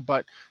could do,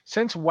 but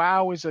since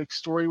WoW is a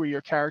story where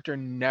your character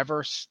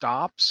never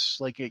stops,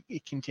 like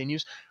it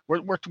continues,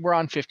 we're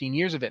on 15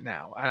 years of it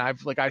now, and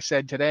I've, like I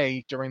said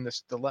today during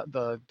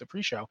the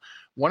pre-show,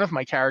 one of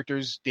my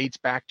characters dates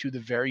back to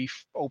the very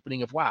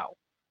opening of WoW,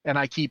 and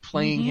I keep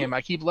playing him, I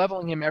keep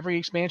leveling him every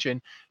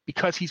expansion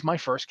because he's my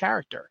first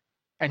character,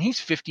 and he's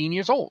 15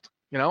 years old.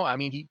 You know, I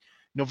mean,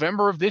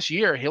 November of this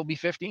year he'll be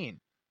 15,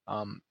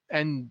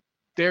 and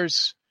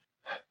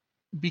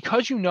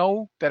because you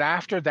know that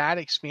after that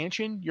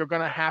expansion, you're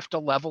going to have to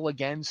level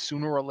again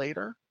sooner or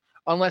later,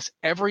 unless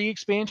every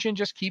expansion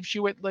just keeps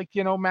you at, like,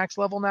 max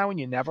level now and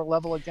you never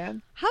level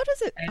again. How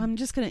does it, I'm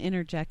just going to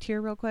interject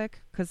here real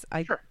quick because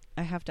I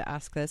have to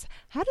ask this.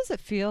 How does it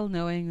feel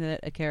knowing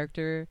that a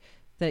character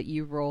that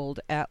you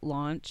rolled at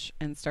launch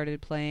and started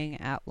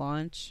playing at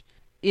launch,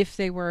 if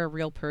they were a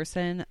real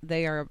person,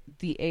 they are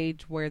the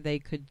age where they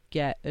could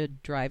get a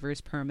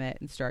driver's permit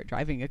and start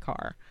driving a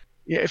car?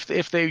 Yeah,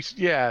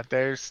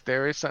 there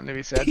is something to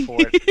be said for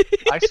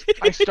it.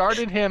 I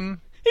started him.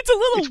 It's a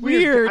little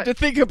weird to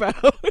think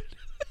about.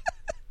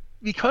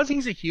 Because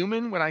he's a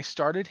human, when I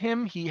started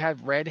him, he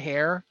had red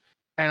hair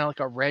and like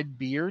a red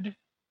beard,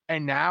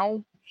 and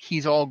now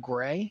he's all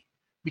gray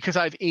because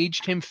I've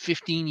aged him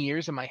 15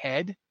 years in my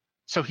head.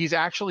 So he's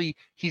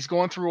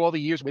going through all the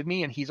years with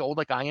me, and he's old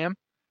like I am.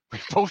 We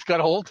both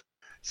got old.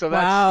 So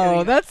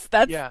that's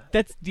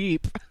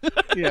deep.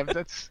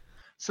 Yeah,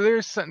 so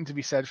there's something to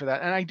be said for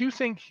that. And I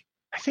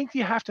think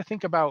you have to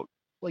think about,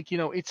 like,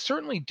 it's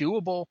certainly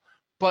doable,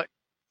 but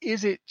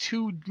is it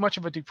too much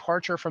of a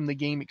departure from the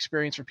game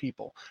experience for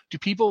people? Do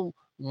people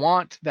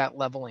want that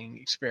leveling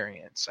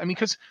experience? I mean,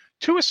 because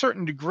to a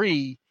certain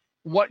degree,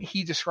 what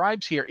he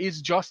describes here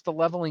is just the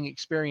leveling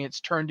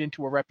experience turned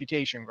into a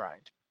reputation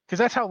grind. Because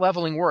that's how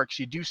leveling works.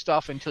 You do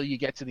stuff until you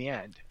get to the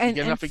end. You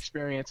get enough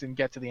experience and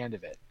get to the end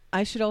of it.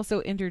 I should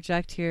also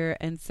interject here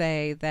and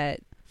say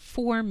that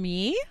for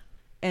me,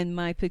 and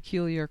my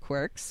peculiar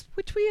quirks,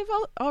 which we have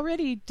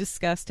already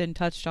discussed and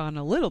touched on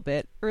a little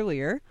bit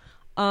earlier,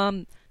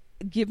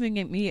 giving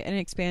me an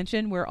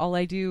expansion where all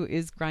I do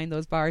is grind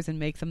those bars and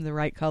make them the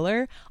right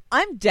color,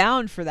 I'm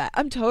down for that.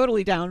 I'm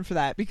totally down for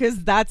that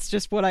because that's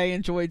just what I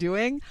enjoy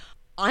doing.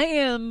 I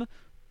am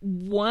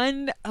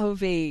one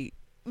of a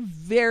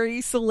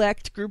very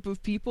select group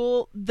of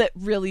people that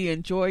really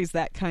enjoys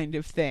that kind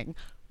of thing.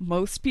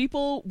 Most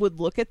people would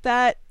look at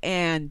that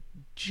and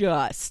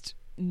just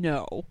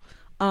no.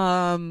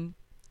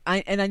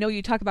 I know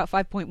you talk about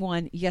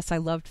 5.1. Yes, I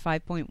loved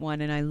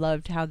 5.1 and I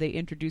loved how they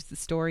introduced the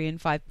story in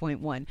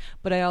 5.1.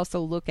 But I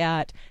also look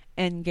at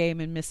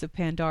Endgame and Mists of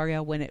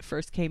Pandaria when it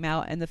first came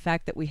out, and the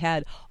fact that we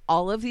had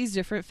all of these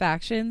different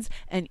factions,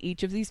 and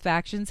each of these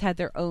factions had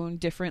their own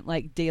different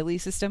like daily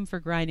system for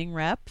grinding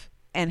rep,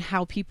 and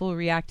how people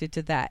reacted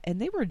to that,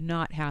 and they were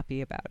not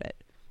happy about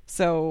it.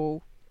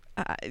 So,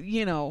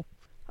 I'm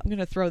going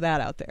to throw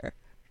that out there.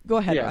 Go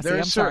ahead, Rossi.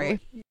 I'm sorry.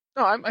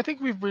 No, I think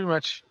we've pretty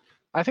much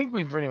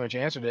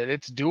answered it.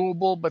 It's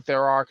doable, but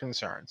there are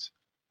concerns.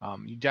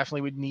 You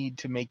definitely would need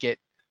to make it.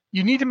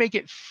 You need to make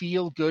it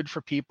feel good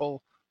for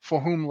people for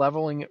whom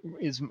leveling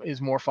is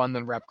more fun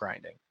than rep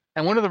grinding.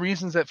 And one of the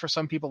reasons that for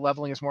some people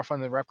leveling is more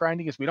fun than rep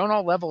grinding is we don't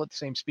all level at the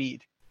same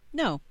speed.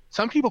 No.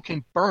 Some people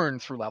can burn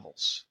through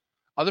levels.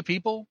 Other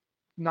people,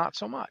 not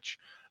so much.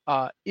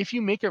 If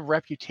you make a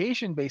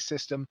reputation-based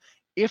system,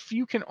 if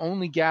you can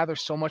only gather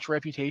so much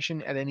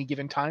reputation at any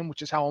given time,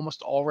 which is how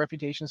almost all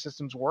reputation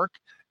systems work,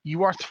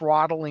 you are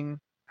throttling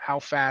how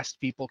fast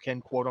people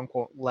can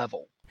quote-unquote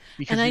level.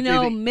 Because and I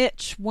know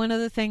Mitch, one of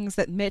the things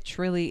that Mitch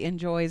really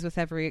enjoys with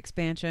every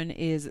expansion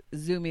is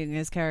zooming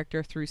his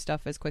character through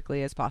stuff as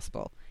quickly as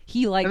possible.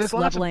 He likes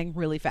leveling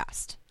really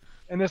fast.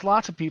 And there's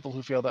lots of people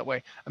who feel that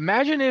way.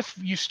 Imagine if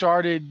you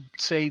started,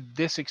 say,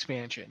 this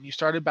expansion. You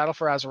started Battle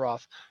for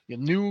Azeroth, you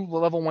knew the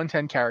level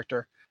 110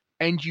 character,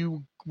 and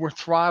you were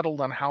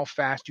throttled on how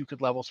fast you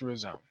could level through a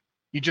zone.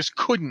 You just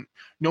couldn't.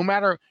 No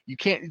matter, you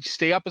can't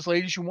stay up as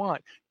late as you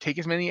want, take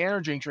as many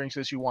energy drinks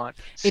as you want,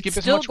 skip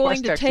as much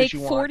quest text as you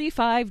want. It's still going to take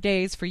 45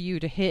 days for you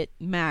to hit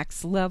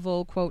max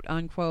level, quote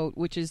unquote,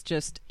 which is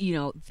just,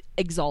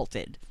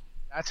 exalted.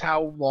 That's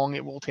how long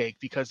it will take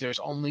because there's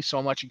only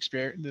so much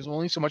experience, there's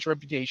only so much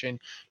reputation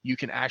you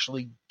can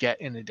actually get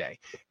in a day.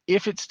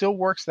 If it still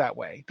works that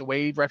way, the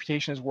way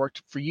reputation has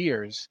worked for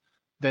years,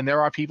 then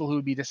there are people who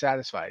would be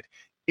dissatisfied.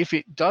 If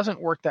it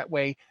doesn't work that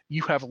way,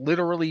 you have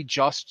literally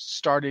just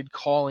started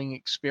calling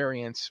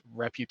experience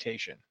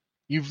reputation.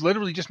 You've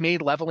literally just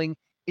made leveling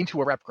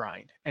into a rep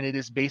grind, and it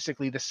is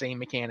basically the same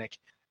mechanic.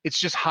 It's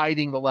just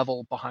hiding the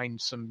level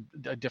behind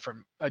a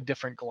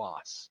different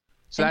gloss.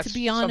 So and to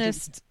be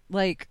honest,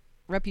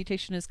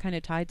 reputation is kind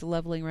of tied to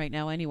leveling right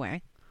now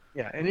anyway.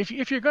 Yeah, and if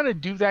you're going to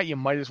do that, you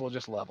might as well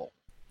just level.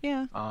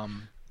 Yeah.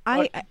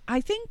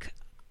 I think,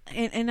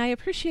 and I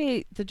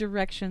appreciate the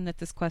direction that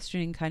this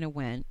questioning kind of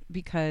went,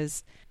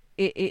 because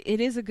it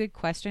is a good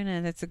question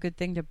and it's a good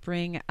thing to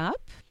bring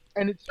up.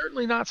 And it's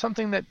certainly not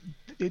something that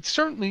it's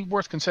certainly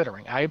worth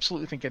considering. I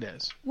absolutely think it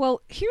is.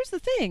 Well, here's the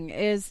thing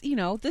is,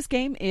 this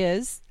game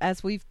is,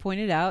 as we've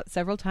pointed out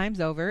several times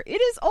over,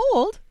 it is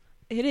old.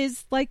 It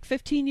is like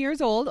 15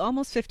 years old,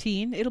 almost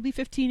 15. It'll be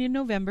 15 in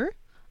November.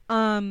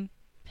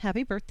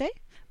 Happy birthday.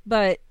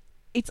 But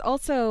it's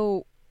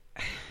also,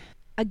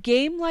 a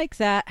game like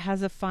that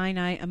has a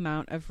finite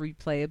amount of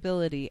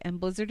replayability, and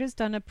Blizzard has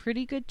done a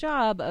pretty good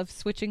job of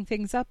switching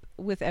things up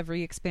with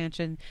every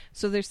expansion,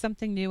 so there's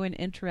something new and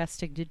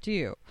interesting to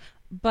do.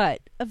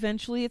 But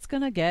eventually it's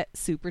going to get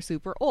super,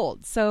 super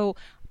old. So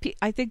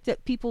I think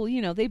that people,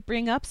 they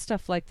bring up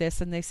stuff like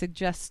this and they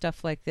suggest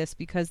stuff like this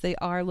because they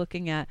are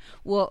looking at,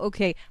 well,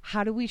 okay,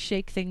 how do we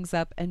shake things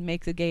up and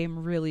make the game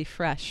really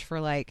fresh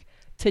for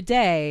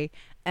today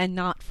and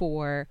not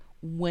for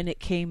when it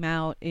came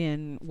out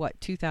in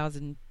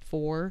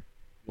 2004?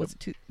 Was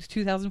it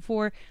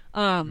 2004?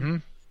 Mm-hmm.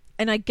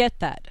 And I get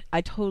that.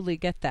 I totally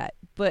get that.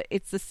 But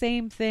it's the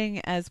same thing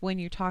as when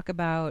you talk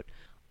about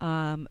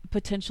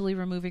potentially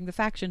removing the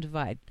faction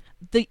divide.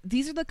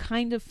 These are the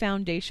kind of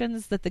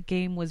foundations that the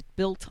game was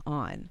built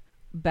on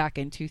back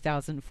in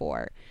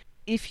 2004.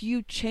 If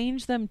you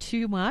change them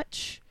too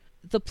much,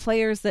 the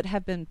players that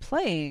have been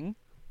playing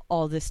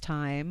all this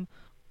time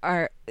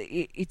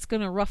it's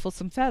going to ruffle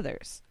some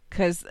feathers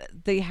because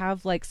they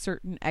have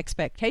certain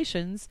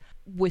expectations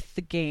with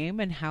the game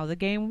and how the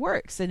game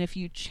works. And if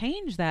you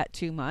change that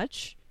too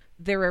much,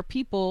 there are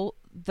people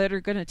that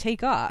are going to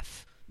take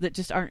off that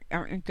just aren't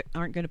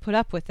going to put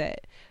up with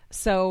it.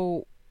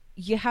 So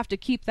you have to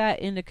keep that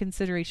into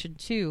consideration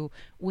too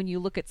when you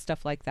look at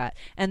stuff like that.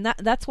 And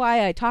that's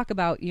why I talk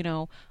about,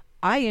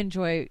 I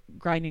enjoy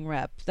grinding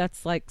rep.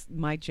 That's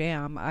my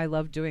jam. I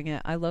love doing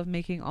it. I love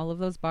making all of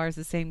those bars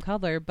the same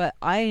color, but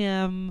I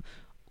am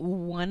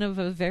one of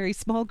a very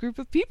small group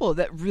of people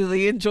that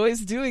really enjoys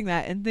doing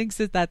that and thinks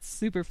that that's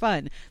super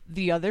fun.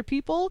 The other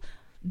people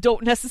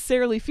don't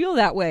necessarily feel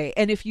that way.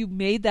 And if you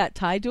made that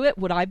tied to it,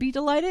 would I be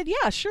delighted?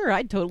 Yeah, sure,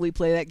 I'd totally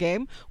play that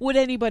game. Would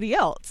anybody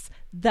else?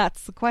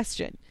 That's the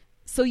question.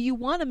 So you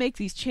want to make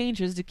these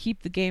changes to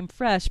keep the game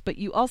fresh, but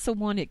you also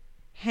want to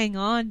hang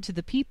on to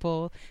the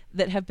people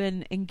that have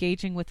been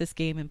engaging with this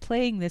game and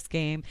playing this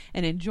game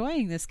and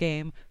enjoying this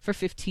game for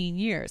 15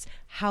 years.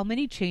 How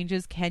many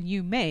changes can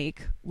you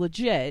make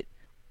legit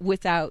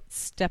without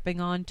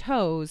stepping on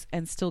toes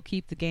and still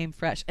keep the game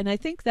fresh? And I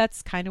think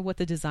that's kind of what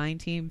the design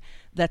team,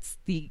 that's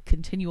the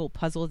continual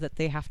puzzle that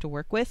they have to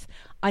work with.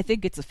 I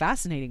think it's a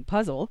fascinating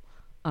puzzle.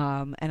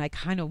 And I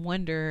kind of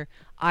wonder,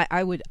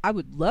 I would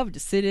love to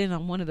sit in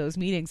on one of those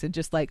meetings and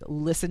just like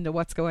listen to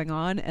what's going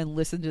on and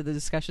listen to the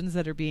discussions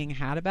that are being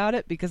had about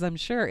it, because I'm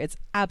sure it's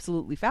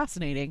absolutely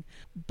fascinating,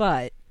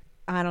 but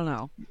I don't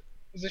know.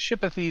 There's a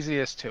ship of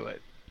Theseus to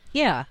it.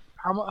 Yeah.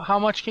 How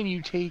much can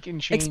you take and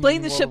change?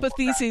 Explain the ship of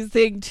Theseus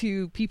thing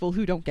to people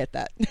who don't get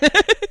that.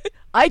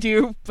 I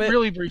do, but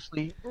really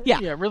briefly.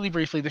 Yeah, really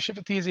briefly. The ship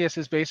of Theseus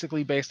is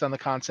basically based on the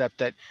concept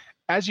that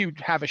as you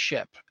have a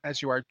ship,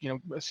 as you are,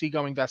 a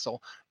seagoing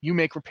vessel, you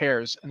make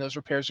repairs, and those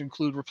repairs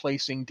include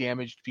replacing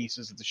damaged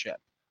pieces of the ship.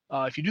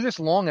 If you do this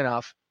long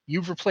enough,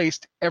 you've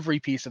replaced every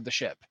piece of the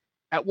ship.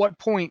 At what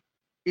point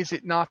is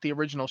it not the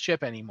original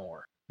ship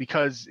anymore?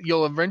 Because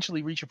you'll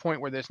eventually reach a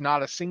point where there's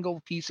not a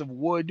single piece of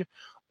wood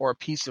or a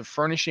piece of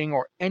furnishing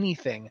or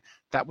anything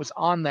that was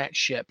on that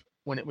ship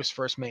when it was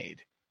first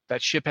made.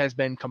 That ship has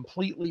been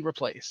completely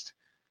replaced.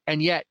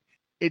 And yet,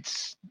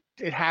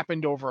 it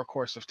happened over a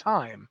course of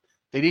time.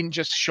 They didn't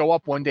just show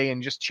up one day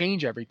and just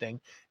change everything.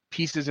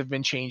 Pieces have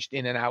been changed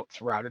in and out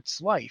throughout its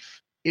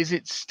life. Is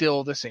it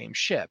still the same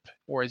ship,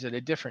 or is it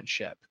a different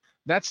ship?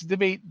 That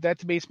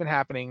debate's been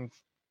happening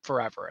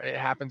forever. It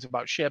happens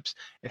about ships.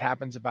 It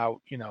happens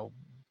about,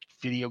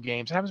 video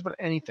games. It happens about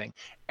anything.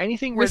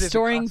 Anything where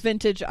restoring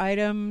vintage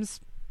items.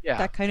 Yeah,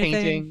 that kind painting,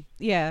 of thing.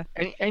 Yeah.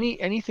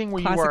 Anything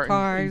where classic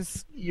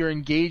cars. You're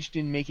engaged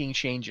in making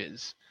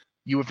changes.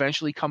 You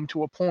eventually come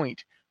to a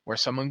point where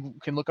someone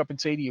can look up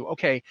and say to you,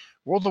 okay,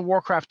 World of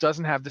Warcraft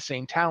doesn't have the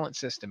same talent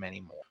system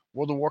anymore.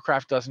 World of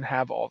Warcraft doesn't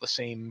have all the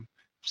same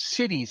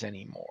cities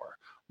anymore.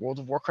 World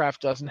of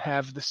Warcraft doesn't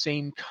have the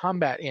same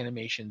combat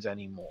animations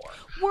anymore.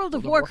 World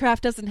of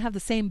Warcraft doesn't have the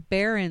same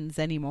barons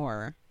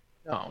anymore.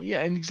 No,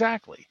 yeah,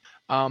 exactly.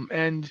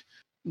 And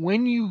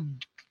when you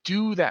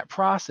do that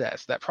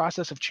process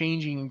of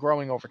changing and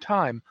growing over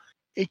time,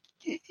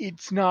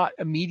 it's not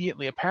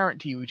immediately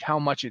apparent to you how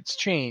much it's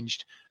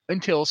changed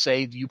until,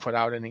 say, you put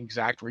out an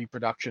exact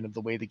reproduction of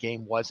the way the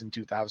game was in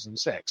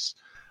 2006.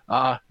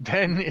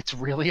 Then it's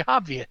really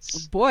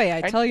obvious. Boy,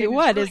 I tell you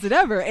what, is it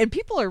ever? And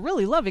people are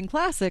really loving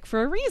Classic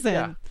for a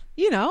reason.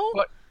 Yeah.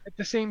 But at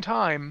the same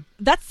time,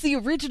 that's the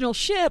original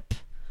ship.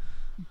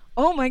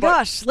 Oh my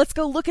gosh, let's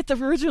go look at the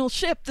original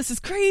ship. This is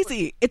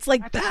crazy. It's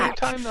like at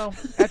back.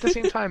 At the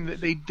same time,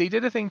 they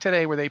did a thing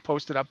today where they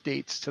posted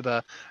updates to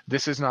the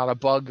 "This is not a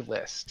bug"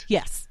 list.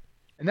 Yes.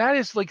 And that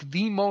is like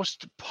the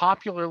most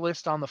popular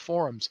list on the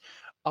forums.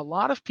 A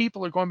lot of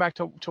people are going back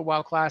to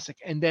WoW Classic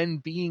and then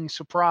being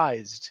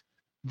surprised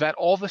that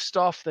all the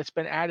stuff that's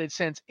been added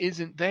since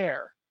isn't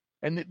there.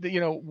 And,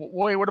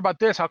 wait, what about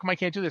this? How come I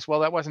can't do this?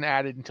 Well, that wasn't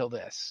added until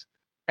this.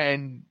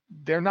 And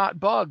they're not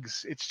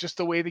bugs. It's just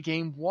the way the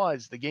game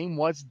was. The game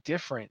was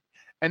different.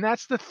 And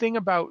that's the thing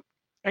about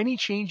any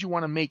change you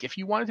want to make. If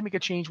you wanted to make a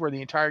change where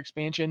the entire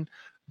expansion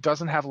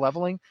doesn't have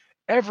leveling,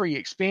 every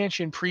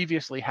expansion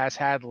previously has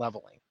had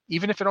leveling.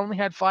 Even if it only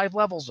had 5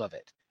 levels of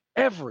it.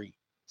 Every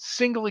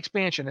single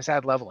expansion has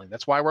had leveling.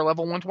 That's why we're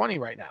level 120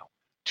 right now.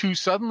 To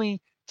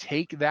suddenly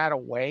take that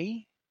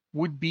away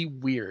would be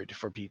weird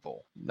for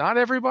people. Not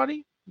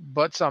everybody,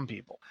 but some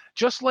people.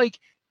 Just like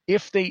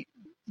if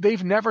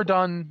they've never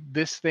done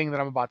this thing that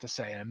I'm about to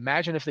say. And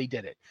imagine if they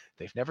did it.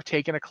 They've never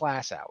taken a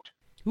class out.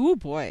 Ooh,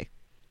 boy.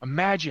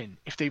 Imagine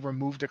if they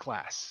removed a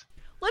class.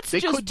 Let's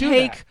just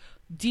take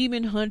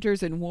demon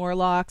hunters and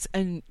warlocks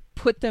and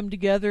put them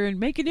together and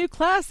make a new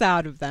class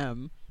out of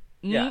them.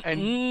 Yeah,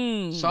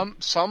 and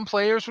some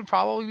players would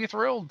probably be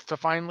thrilled to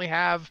finally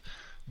have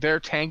their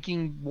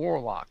tanking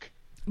warlock.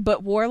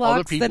 But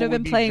warlocks that have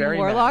been playing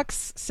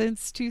warlocks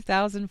since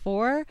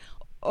 2004?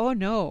 Oh,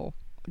 no.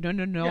 No.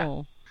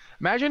 Yeah.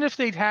 Imagine if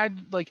they'd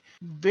had,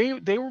 they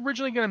were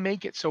originally going to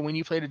make it so when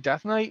you played a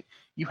Death Knight,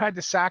 you had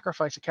to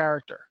sacrifice a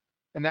character,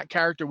 and that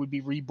character would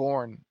be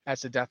reborn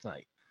as a Death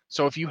Knight.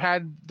 So if you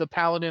had the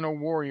Paladin or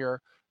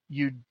Warrior,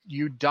 you'd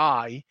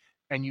die,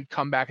 and you'd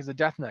come back as a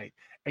Death Knight.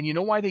 And you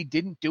know why they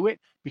didn't do it?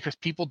 Because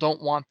people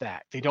don't want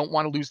that. They don't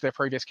want to lose their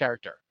previous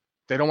character.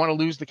 They don't want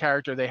to lose the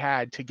character they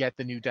had to get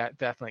the new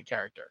Death Knight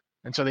character.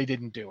 And so they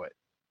didn't do it.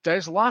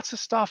 There's lots of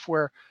stuff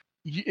where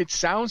it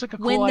sounds like a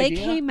cool idea. When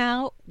they came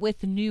out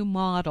with new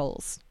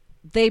models,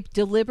 they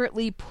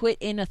deliberately put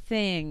in a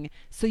thing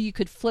so you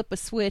could flip a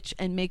switch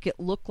and make it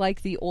look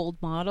like the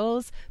old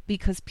models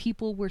because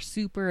people were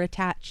super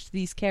attached to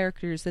these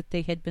characters that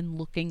they had been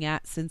looking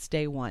at since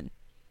day one.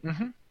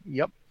 Mm-hmm.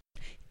 Yep.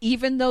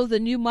 Even though the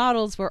new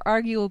models were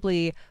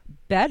arguably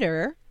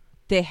better,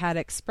 they had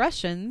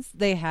expressions,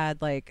 they had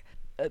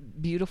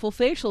beautiful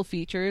facial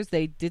features,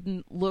 they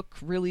didn't look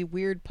really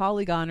weird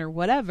polygon or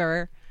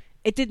whatever.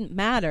 It didn't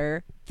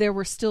matter. There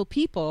were still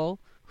people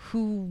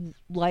who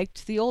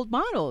liked the old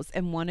models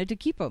and wanted to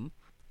keep them.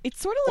 It's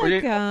sort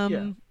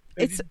of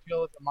they didn't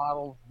feel that the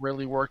model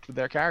really worked with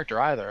their character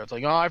either. It's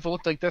like, oh, I've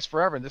looked like this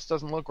forever. This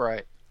doesn't look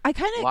right. I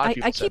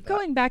keep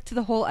going back to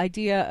the whole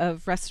idea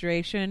of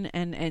restoration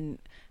and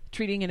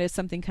treating it as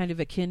something kind of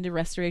akin to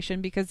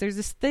restoration, because there's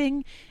this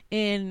thing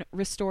in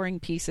restoring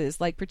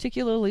pieces, like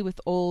particularly with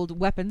old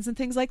weapons and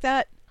things like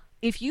that.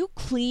 If you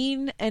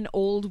clean an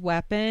old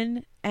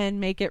weapon and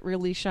make it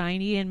really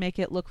shiny and make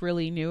it look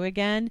really new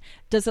again,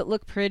 does it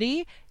look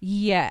pretty?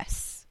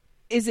 Yes.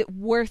 Is it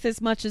worth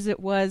as much as it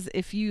was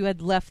if you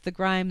had left the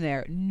grime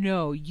there?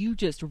 No, you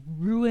just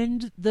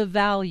ruined the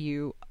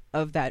value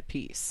of that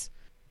piece.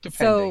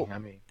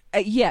 Depending,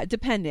 yeah,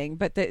 depending.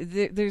 But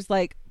there's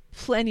like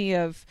plenty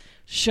of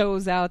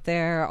shows out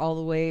there all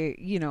the way,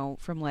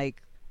 from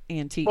like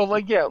Antique. Well,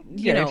 like,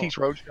 Antiques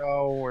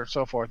Roadshow or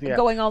so forth. Yeah.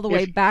 Going all the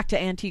way back to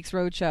Antiques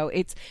Roadshow.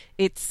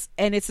 It's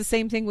the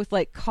same thing with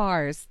like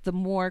cars. The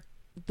more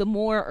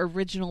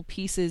original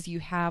pieces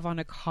you have on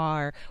a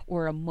car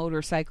or a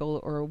motorcycle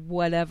or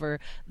whatever,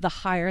 the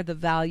higher the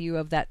value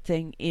of that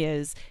thing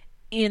is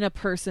in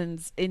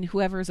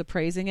whoever's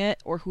appraising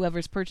it or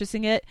whoever's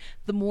purchasing it,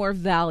 the more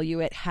value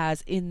it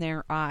has in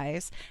their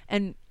eyes.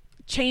 And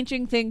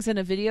changing things in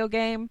a video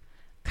game,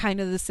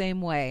 kind of the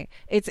same way.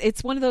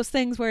 It's one of those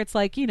things where it's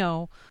like, do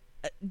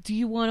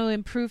you want to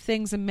improve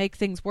things and make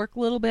things work a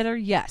little better?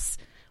 Yes.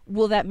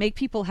 Will that make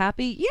people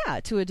happy? Yeah,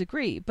 to a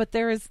degree. But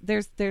there's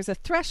a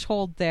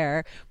threshold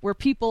there where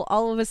people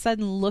all of a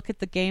sudden look at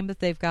the game that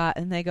they've got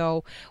and they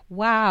go,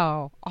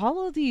 wow,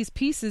 all of these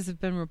pieces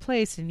have been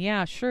replaced, and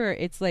yeah, sure,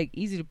 it's like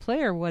easy to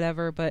play or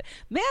whatever, but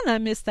man, I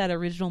miss that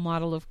original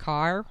model of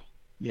car.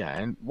 Yeah,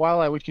 and while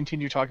I would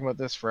continue talking about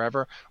this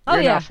forever,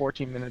 we're now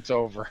 14 minutes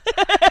over.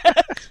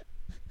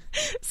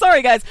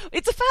 Sorry, guys.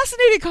 It's a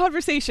fascinating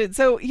conversation.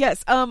 So,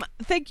 yes,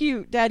 thank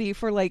you, Daddy,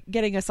 for like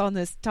getting us on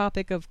this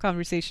topic of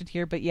conversation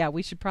here. But yeah,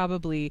 we should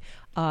probably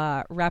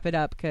wrap it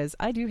up because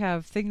I do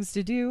have things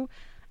to do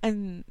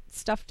and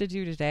stuff to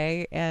do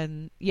today.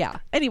 And yeah,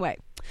 anyway,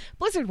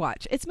 Blizzard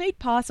Watch. It's made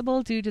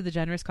possible due to the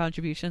generous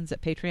contributions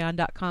at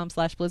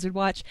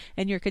patreon.com/BlizzardWatch,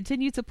 and your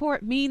continued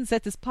support means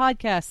that this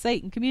podcast,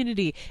 site, and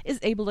community is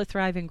able to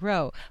thrive and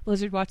grow.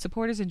 Blizzard Watch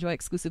supporters enjoy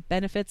exclusive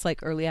benefits like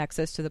early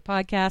access to the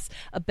podcast,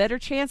 a better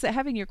chance at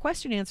having your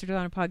question answered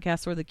on a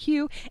podcast or the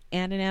queue,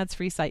 and an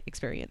ads-free site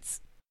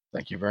experience.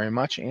 Thank you very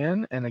much,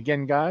 Anne. And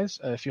again, guys,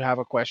 if you have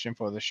a question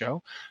for the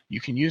show, you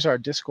can use our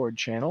Discord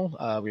channel.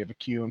 We have a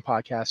Q and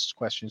podcast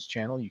questions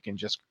channel. You can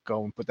just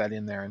go and put that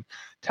in there and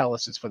tell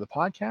us it's for the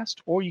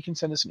podcast, or you can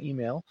send us an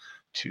email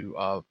to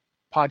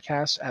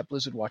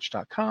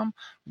podcast@blizzardwatch.com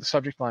with the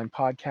subject line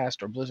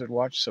podcast or Blizzard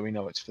Watch so we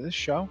know it's for this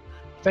show.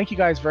 Thank you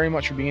guys very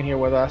much for being here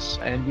with us,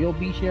 and we'll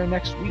be here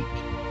next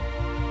week.